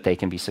know that they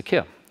can be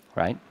secure,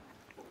 right?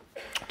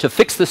 To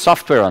fix the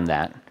software on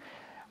that,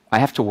 I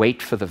have to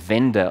wait for the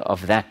vendor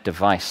of that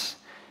device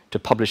to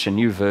publish a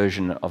new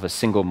version of a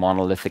single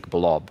monolithic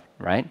blob,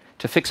 right?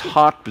 To fix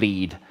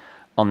Heartbleed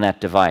on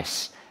that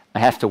device, I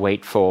have to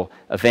wait for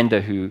a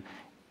vendor who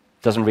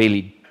doesn't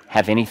really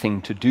have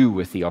anything to do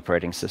with the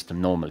operating system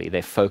normally.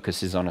 Their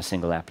focus is on a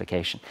single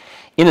application.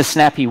 In a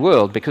Snappy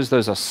world, because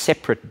those are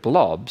separate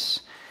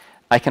blobs,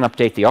 I can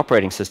update the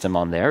operating system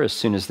on there as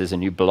soon as there's a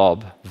new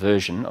blob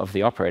version of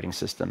the operating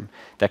system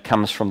that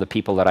comes from the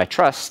people that I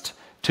trust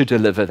to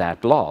deliver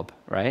that blob,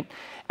 right?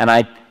 And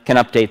I can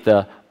update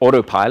the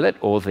autopilot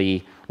or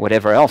the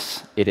whatever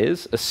else it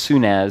is as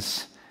soon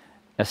as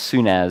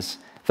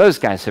those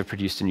guys have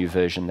produced a new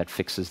version that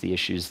fixes the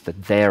issues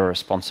that they're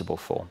responsible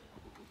for.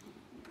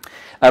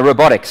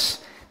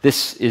 Robotics.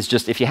 This is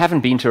just, if you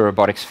haven't been to a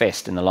robotics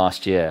fest in the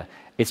last year,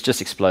 it's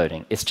just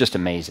exploding. It's just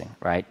amazing,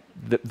 right?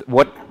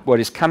 What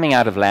is coming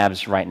out of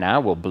labs right now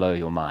will blow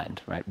your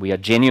mind, right? We are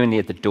genuinely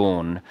at the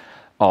dawn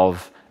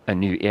of a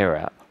new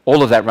era.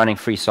 All of that running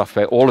free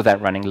software, all of that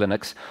running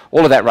Linux,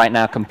 all of that right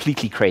now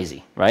completely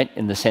crazy, right?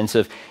 In the sense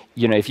of,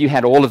 you know, if you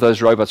had all of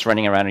those robots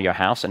running around in your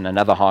house and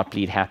another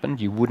heartbleed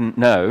happened, you wouldn't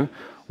know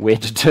where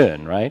to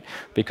turn, right?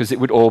 Because it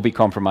would all be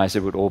compromised, it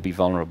would all be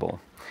vulnerable.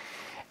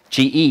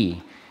 GE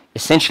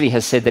essentially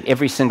has said that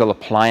every single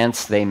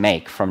appliance they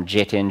make, from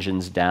jet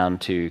engines down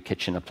to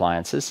kitchen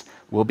appliances,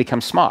 will become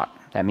smart.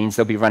 That means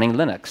they'll be running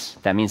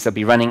Linux. That means they'll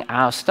be running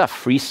our stuff,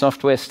 free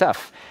software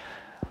stuff.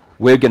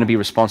 We're going to be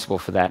responsible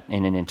for that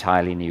in an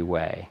entirely new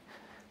way.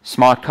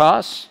 Smart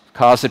cars,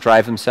 cars that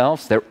drive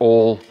themselves, they're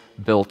all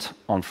built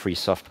on free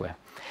software.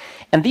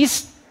 And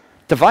these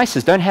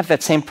devices don't have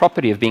that same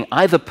property of being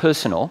either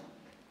personal,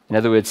 in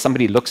other words,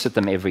 somebody looks at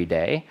them every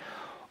day,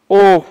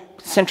 or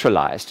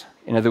centralized.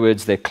 In other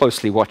words, they're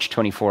closely watched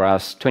 24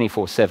 hours,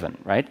 24/7,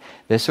 right?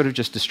 They're sort of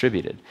just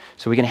distributed.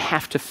 So we're going to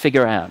have to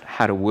figure out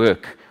how to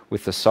work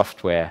with the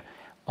software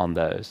on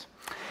those.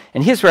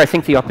 And here's where I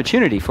think the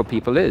opportunity for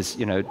people is.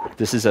 You know,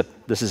 this is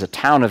a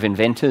town of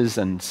inventors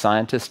and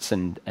scientists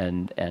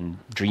and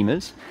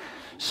dreamers.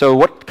 So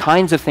what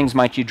kinds of things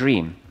might you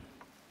dream?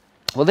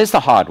 Well, there's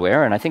the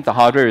hardware, and I think the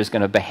hardware is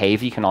going to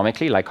behave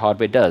economically like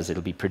hardware does.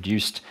 It'll be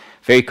produced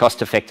very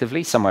cost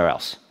effectively somewhere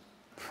else,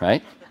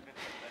 right?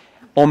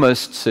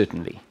 Almost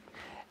certainly.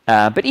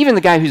 But even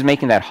the guy who's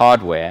making that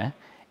hardware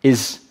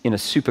is in a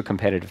super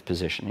competitive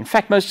position. In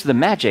fact, most of the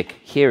magic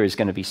here is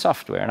going to be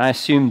software. And I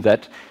assume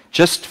that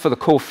just for the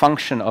core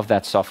function of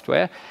that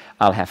software,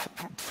 I'll have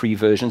free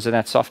versions of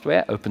that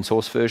software, open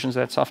source versions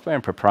of that software,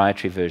 and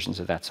proprietary versions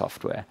of that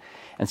software.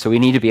 And so we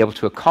need to be able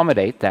to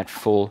accommodate that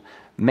full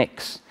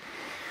mix.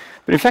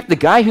 But in fact, the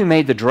guy who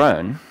made the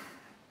drone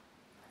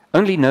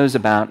only knows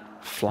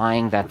about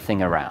flying that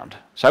thing around.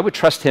 So I would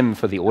trust him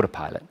for the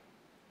autopilot.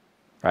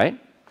 Right?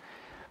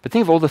 But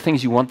think of all the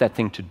things you want that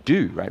thing to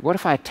do, right? What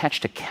if I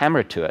attached a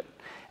camera to it,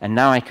 and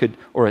now I could,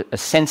 or a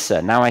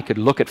sensor, now I could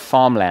look at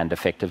farmland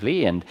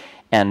effectively and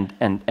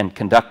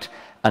conduct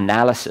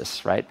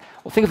analysis, right?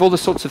 Well, think of all the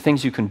sorts of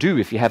things you can do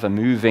if you have a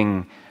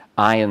moving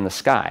eye in the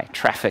sky.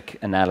 Traffic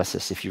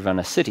analysis if you run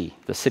a city,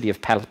 the city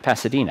of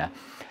Pasadena.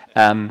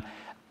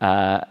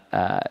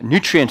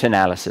 Nutrient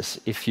analysis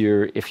if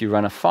you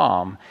run a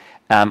farm.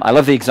 I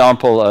love the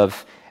example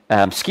of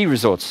ski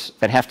resorts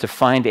that have to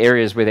find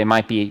areas where there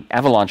might be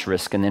avalanche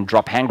risk and then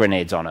drop hand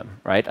grenades on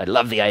them, right? I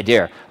love the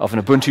idea of an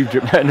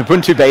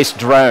Ubuntu-based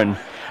drone.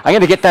 I'm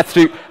going to get that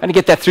through. I'm going to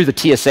get that through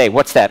the TSA.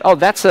 What's that? Oh,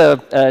 that's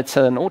it's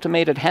an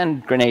automated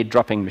hand grenade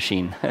dropping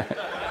machine.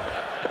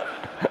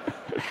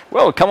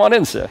 Well, come on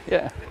in, sir.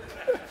 Yeah.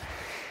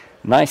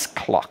 Nice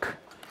clock.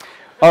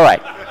 All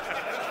right.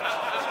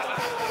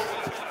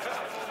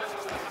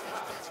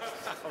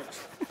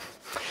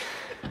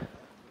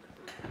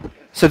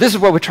 So this is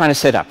what we're trying to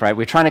set up, right?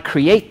 We're trying to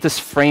create this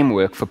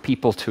framework for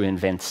people to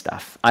invent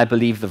stuff. I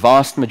believe the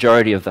vast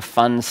majority of the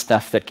fun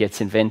stuff that gets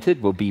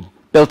invented will be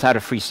built out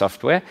of free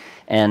software,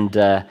 and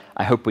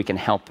I hope we can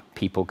help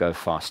people go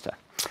faster.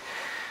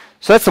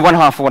 So that's the one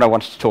half of what I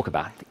wanted to talk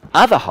about. The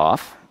other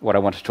half, what I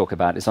want to talk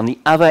about, is on the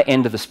other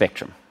end of the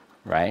spectrum,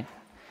 right?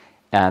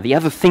 The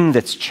other thing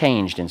that's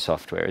changed in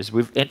software is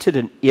we've entered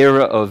an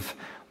era of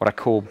what I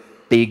call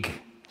big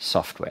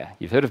software.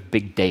 You've heard of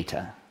big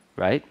data,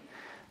 right?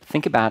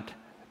 Think about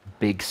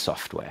big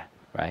software,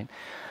 right?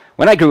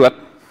 When I grew up,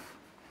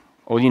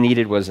 all you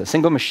needed was a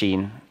single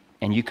machine,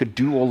 and you could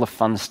do all the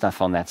fun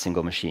stuff on that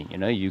single machine. You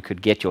know, you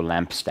could get your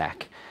lamp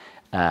stack.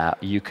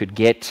 You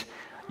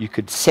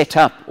could set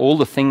up all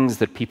the things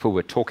that people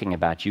were talking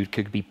about. You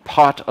could be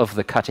part of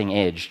the cutting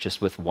edge just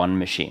with one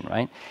machine,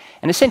 right?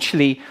 And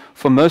essentially,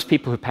 for most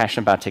people who are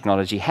passionate about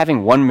technology,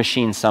 having one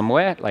machine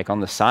somewhere, like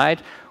on the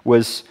side,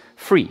 was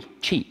free,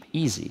 cheap,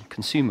 easy,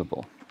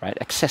 consumable, right?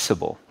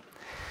 Accessible.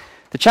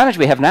 The challenge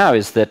we have now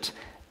is that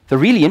the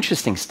really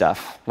interesting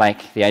stuff,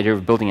 like the idea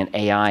of building an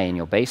AI in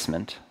your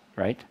basement,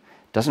 right,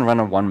 doesn't run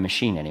on one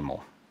machine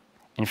anymore.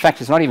 In fact,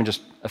 it's not even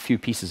just a few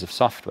pieces of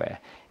software.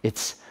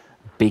 It's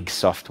big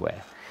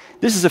software.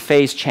 This is a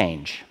phase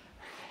change.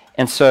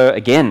 And so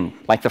again,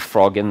 like the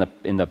frog in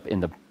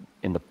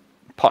the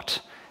pot,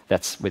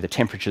 that's where the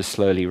temperature is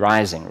slowly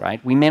rising,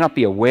 right? We may not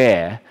be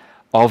aware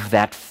of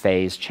that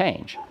phase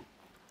change.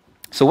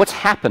 So what's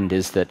happened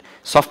is that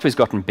software's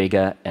gotten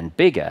bigger and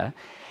bigger,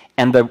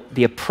 and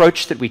the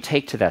approach that we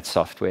take to that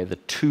software, the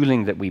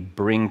tooling that we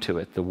bring to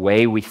it, the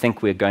way we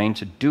think we're going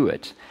to do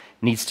it,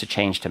 needs to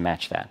change to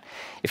match that.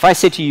 If I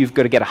said to you, you've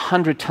got to get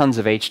 100 tons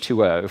of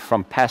H2O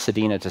from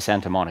Pasadena to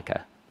Santa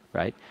Monica,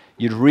 right?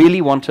 You'd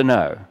really want to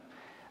know,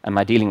 am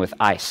I dealing with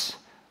ice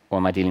or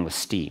am I dealing with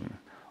steam?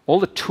 All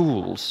the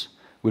tools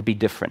would be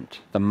different.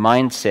 The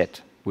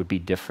mindset would be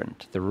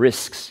different. The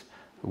risks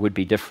would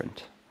be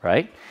different,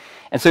 right?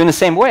 And so in the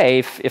same way,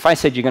 if I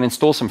said you're going to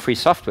install some free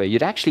software,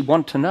 you'd actually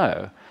want to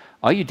know,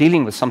 are you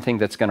dealing with something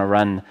that's going to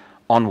run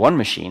on one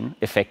machine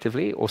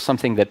effectively, or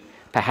something that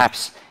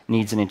perhaps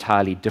needs an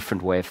entirely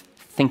different way of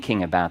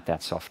thinking about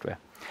that software?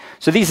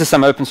 So these are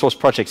some open source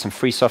projects, some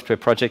free software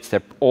projects.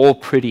 They're all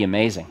pretty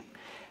amazing.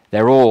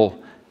 They're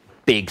all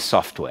big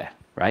software,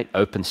 right?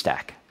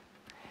 OpenStack,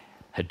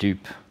 Hadoop,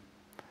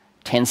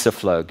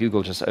 TensorFlow.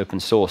 Google just open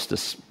sourced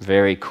this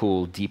very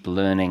cool deep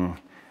learning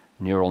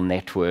neural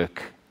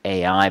network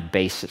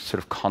AI-based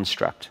sort of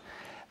construct.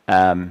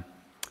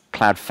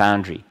 Cloud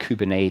Foundry,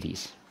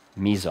 Kubernetes,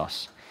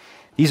 Mesos.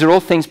 These are all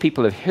things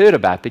people have heard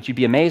about, but you'd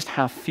be amazed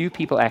how few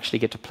people actually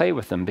get to play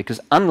with them, because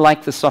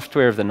unlike the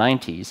software of the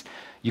 90s,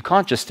 you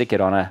can't just stick it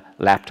on a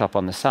laptop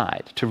on the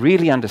side. To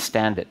really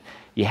understand it,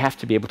 you have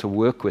to be able to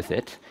work with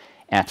it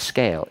at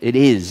scale. It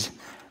is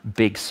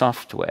big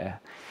software.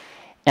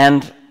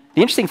 And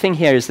the interesting thing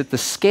here is that the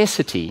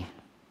scarcity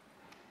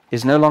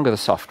is no longer the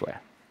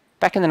software.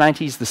 Back in the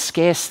 90s, the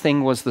scarce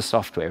thing was the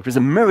software. It was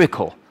a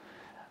miracle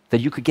that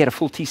you could get a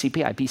full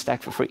TCP IP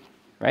stack for free,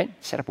 right?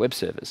 Set up web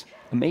servers.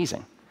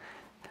 Amazing.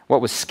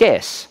 What was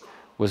scarce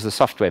was the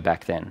software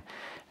back then.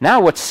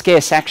 Now what's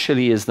scarce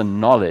actually is the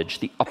knowledge,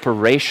 the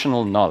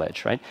operational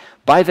knowledge, right?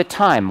 By the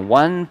time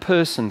one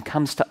person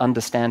comes to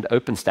understand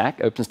OpenStack,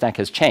 OpenStack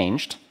has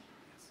changed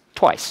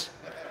twice,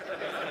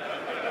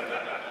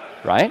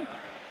 right?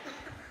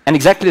 And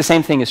exactly the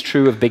same thing is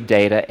true of big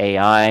data,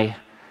 AI,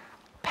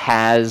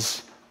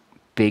 PaaS,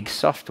 big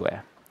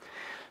software.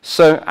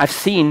 So I've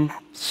seen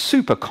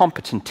super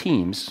competent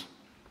teams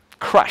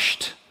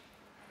crushed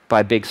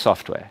by big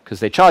software,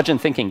 because they charge in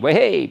thinking, well,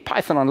 hey,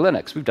 Python on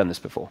Linux, we've done this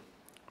before,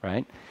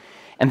 right?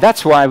 And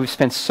that's why we've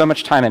spent so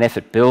much time and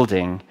effort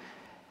building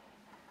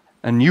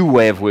a new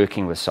way of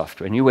working with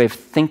software, a new way of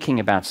thinking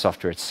about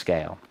software at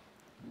scale.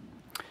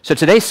 So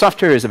today's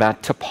software is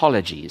about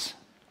topologies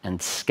and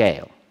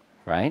scale,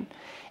 right?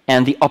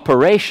 And the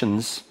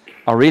operations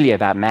are really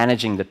about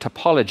managing the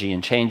topology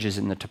and changes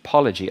in the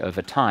topology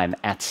over time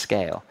at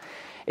scale.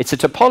 It's a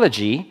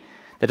topology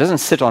that doesn't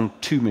sit on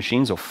 2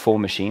 machines or 4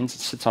 machines.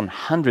 It sits on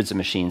hundreds of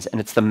machines, and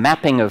it's the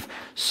mapping of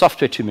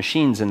software to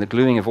machines and the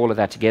gluing of all of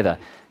that together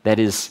that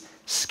is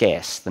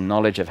scarce, the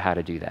knowledge of how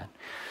to do that.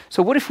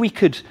 So what if we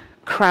could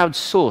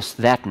crowdsource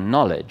that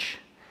knowledge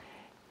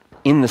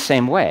in the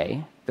same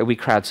way that we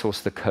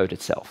crowdsource the code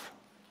itself,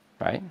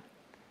 right?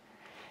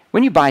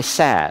 When you buy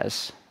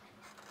SaaS,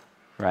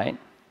 right,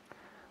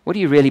 what are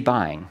you really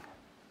buying?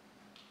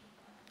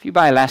 If you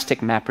buy Elastic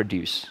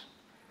MapReduce,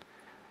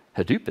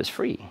 Hadoop is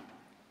free.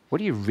 What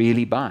are you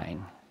really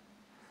buying?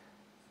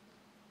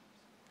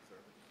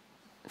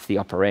 It's the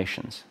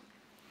operations.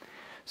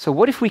 So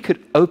what if we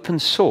could open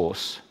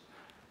source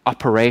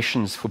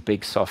operations for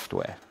big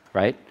software,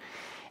 right?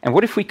 And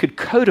what if we could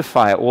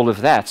codify all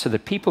of that so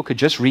that people could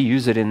just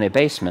reuse it in their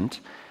basement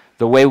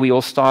the way we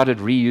all started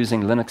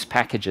reusing Linux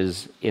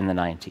packages in the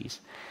 90s?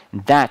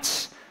 And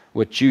that's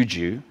what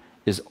Juju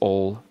is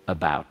all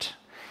about.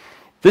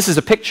 This is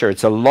a picture.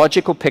 It's a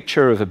logical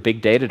picture of a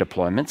big data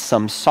deployment,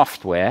 some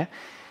software.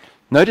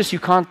 Notice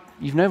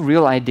you've no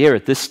real idea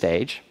at this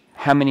stage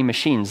how many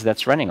machines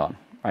that's running on,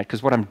 right?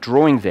 Because what I'm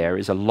drawing there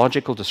is a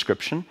logical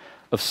description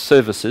of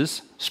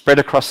services spread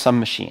across some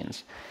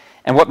machines.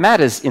 And what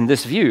matters in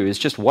this view is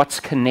just what's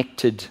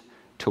connected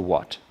to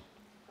what.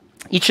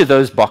 Each of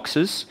those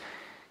boxes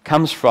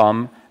comes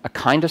from a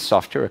kind of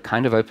software, a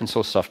kind of open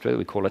source software that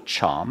we call a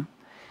charm.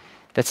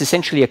 That's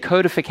essentially a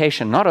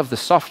codification, not of the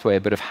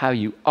software, but of how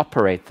you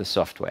operate the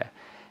software.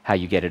 How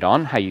you get it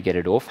on, how you get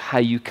it off, how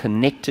you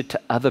connect it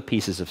to other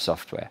pieces of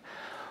software.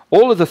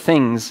 All of the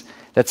things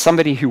that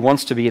somebody who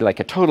wants to be like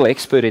a total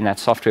expert in that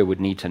software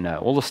would need to know.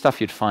 All the stuff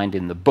you'd find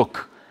in the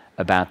book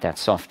about that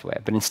software.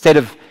 But instead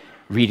of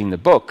reading the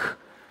book,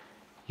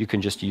 you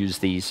can just use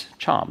these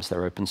charms.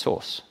 They're open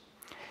source.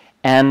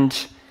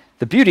 And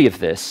the beauty of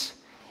this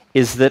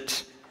is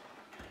that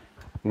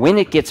when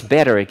it gets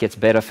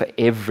better for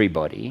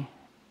everybody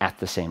at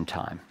the same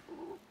time.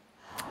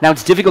 Now,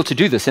 it's difficult to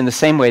do this in the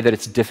same way that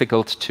it's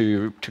difficult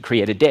to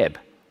create a deb,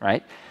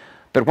 right?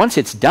 But once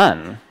it's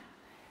done,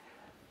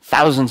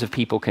 thousands of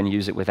people can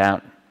use it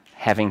without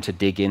having to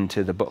dig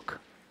into the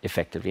book,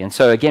 effectively. And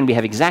so, again, we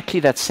have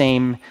exactly that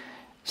same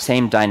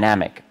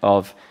dynamic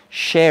of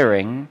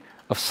sharing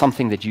of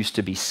something that used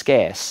to be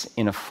scarce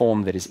in a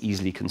form that is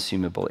easily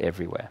consumable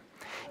everywhere.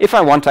 If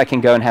I want, I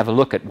can go and have a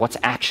look at what's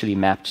actually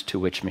mapped to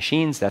which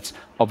machines. That's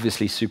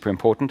obviously super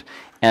important.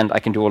 And I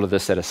can do all of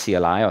this at a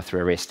CLI or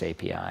through a REST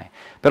API.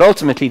 But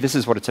ultimately, this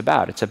is what it's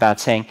about. It's about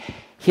saying,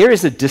 here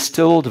is a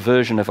distilled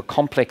version of a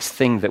complex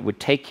thing that would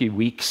take you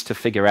weeks to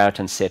figure out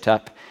and set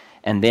up,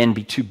 and then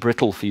be too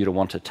brittle for you to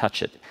want to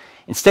touch it.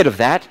 Instead of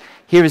that,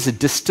 here is a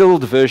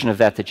distilled version of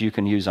that you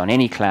can use on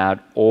any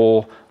cloud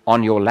or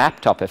on your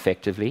laptop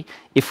effectively,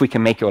 if we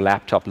can make your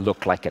laptop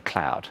look like a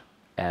cloud.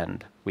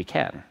 And we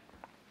can.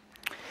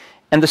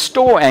 And the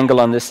store angle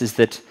on this is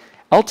that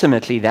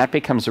ultimately that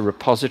becomes a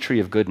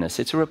repository of goodness.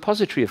 It's a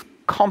repository of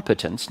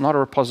competence, not a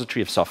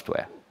repository of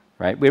software,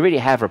 right? We already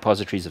have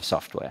repositories of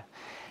software.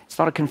 It's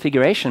not a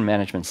configuration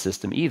management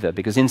system either,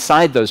 because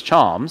inside those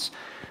charms,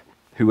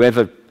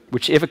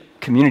 whichever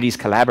communities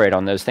collaborate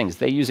on those things,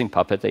 they're using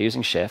Puppet, they're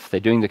using Chef, they're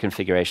doing the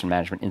configuration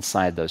management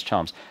inside those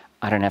charms.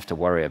 I don't have to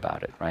worry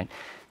about it, right?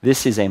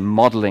 This is a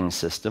modeling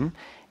system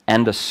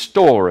and a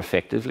store,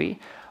 effectively,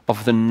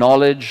 of the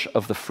knowledge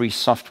of the free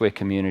software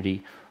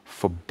community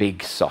for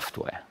big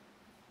software,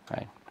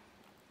 right?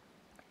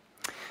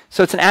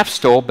 So it's an app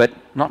store, but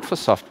not for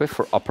software,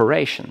 for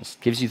operations.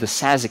 It gives you the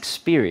SaaS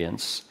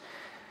experience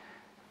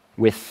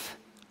with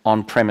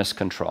on-premise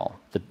control.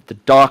 The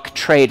dark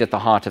trade at the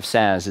heart of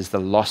SaaS is the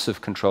loss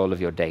of control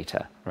of your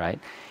data, right?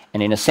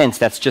 And in a sense,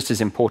 that's just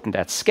as important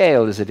at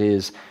scale as it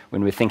is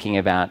when we're thinking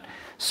about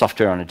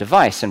software on a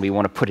device and we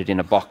want to put it in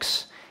a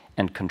box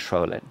and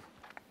control it.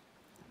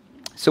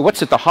 So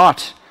what's at the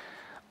heart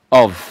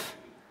of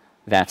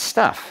that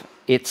stuff?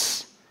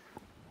 It's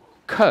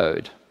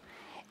code.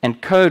 And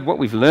code, what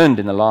we've learned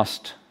in the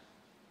last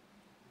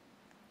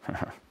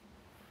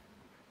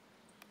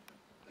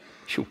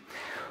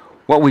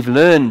What we've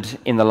learned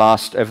over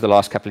the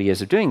last couple of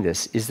years of doing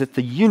this is that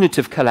the unit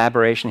of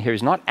collaboration here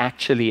is not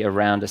actually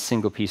around a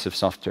single piece of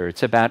software.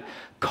 It's about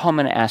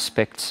common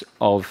aspects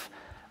of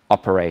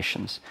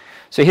operations.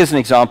 So here's an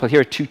example. Here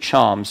are two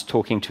charms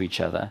talking to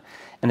each other,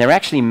 and they're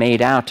actually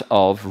made out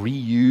of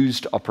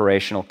reused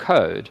operational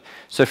code.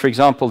 So for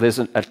example, there's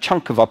a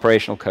chunk of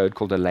operational code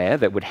called a layer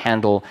that would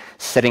handle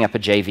setting up a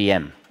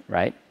JVM,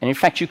 right? And in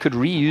fact, you could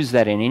reuse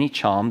that in any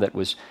charm that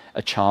was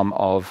a charm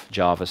of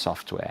Java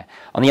software.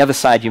 On the other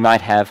side, you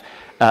might have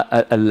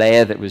a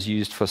layer that was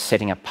used for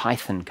setting up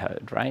Python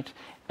code, right?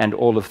 And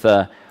all of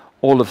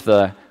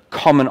the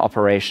common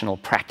operational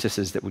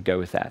practices that would go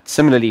with that.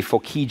 Similarly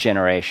for key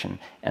generation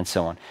and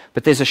so on.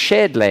 But there's a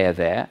shared layer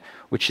there,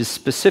 which is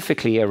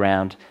specifically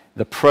around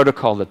the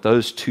protocol that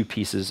those two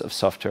pieces of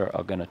software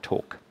are going to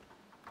talk.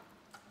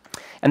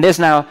 And there's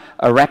now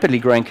a rapidly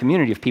growing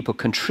community of people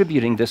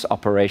contributing this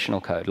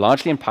operational code,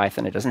 largely in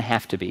Python. It doesn't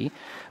have to be,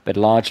 but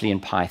largely in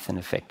Python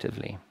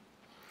effectively.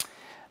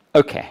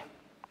 Okay.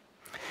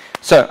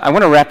 So I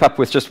want to wrap up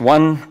with just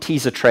one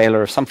teaser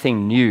trailer of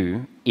something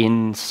new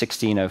in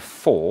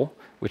 1604,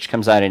 which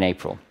comes out in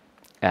April.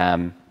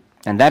 And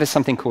that is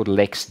something called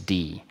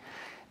LexD.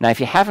 Now, if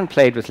you haven't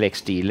played with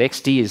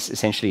LexD is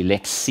essentially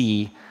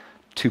LexC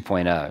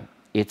 2.0.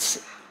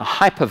 It's a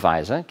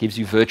hypervisor, gives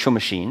you virtual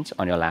machines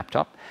on your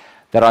laptop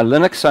that are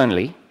Linux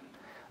only,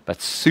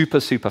 but super,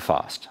 super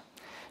fast.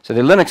 So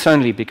they're Linux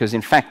only because,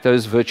 in fact,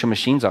 those virtual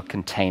machines are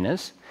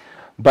containers,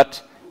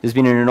 but there's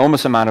been an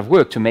enormous amount of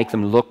work to make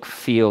them look,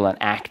 feel, and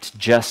act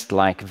just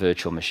like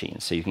virtual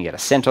machines. So you can get a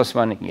CentOS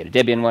one, you can get a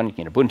Debian one, you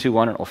can get a Ubuntu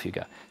one, and off you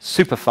go.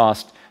 Super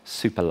fast,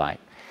 super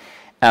light.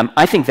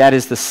 I think that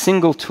is the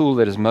single tool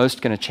that is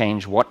most going to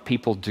change what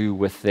people do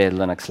with their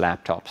Linux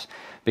laptops,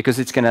 because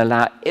it's going to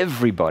allow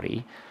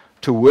everybody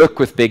to work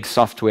with big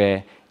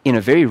software in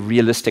a very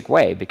realistic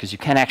way, because you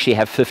can actually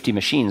have 50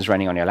 machines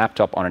running on your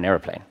laptop on an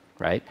airplane,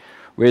 right?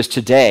 Whereas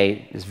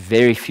today, there's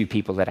very few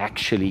people that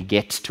actually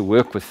get to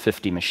work with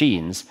 50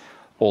 machines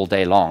all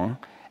day long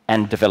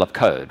and develop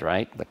code,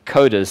 right? The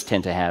coders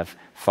tend to have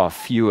far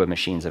fewer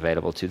machines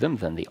available to them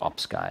than the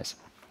ops guys.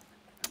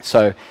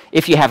 So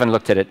if you haven't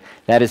looked at it,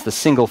 that is the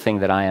single thing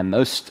that I am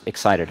most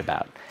excited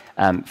about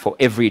for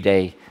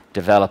everyday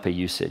developer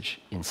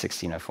usage in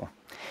 1604.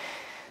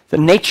 The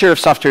nature of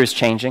software is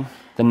changing.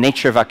 The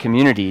nature of our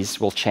communities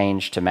will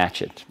change to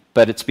match it.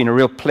 But it's been a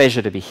real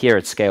pleasure to be here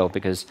at Scale,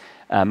 because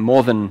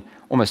more than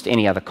almost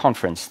any other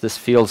conference, this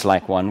feels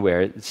like one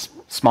where it's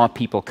smart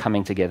people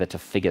coming together to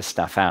figure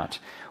stuff out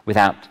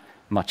without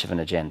much of an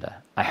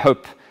agenda. I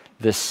hope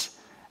this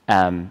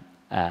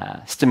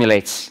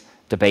stimulates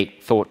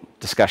debate, thought,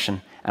 discussion,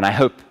 and I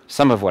hope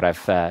some of what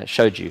I've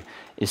showed you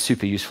is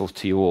super useful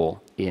to you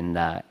all in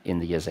the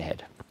years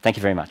ahead. Thank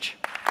you very much.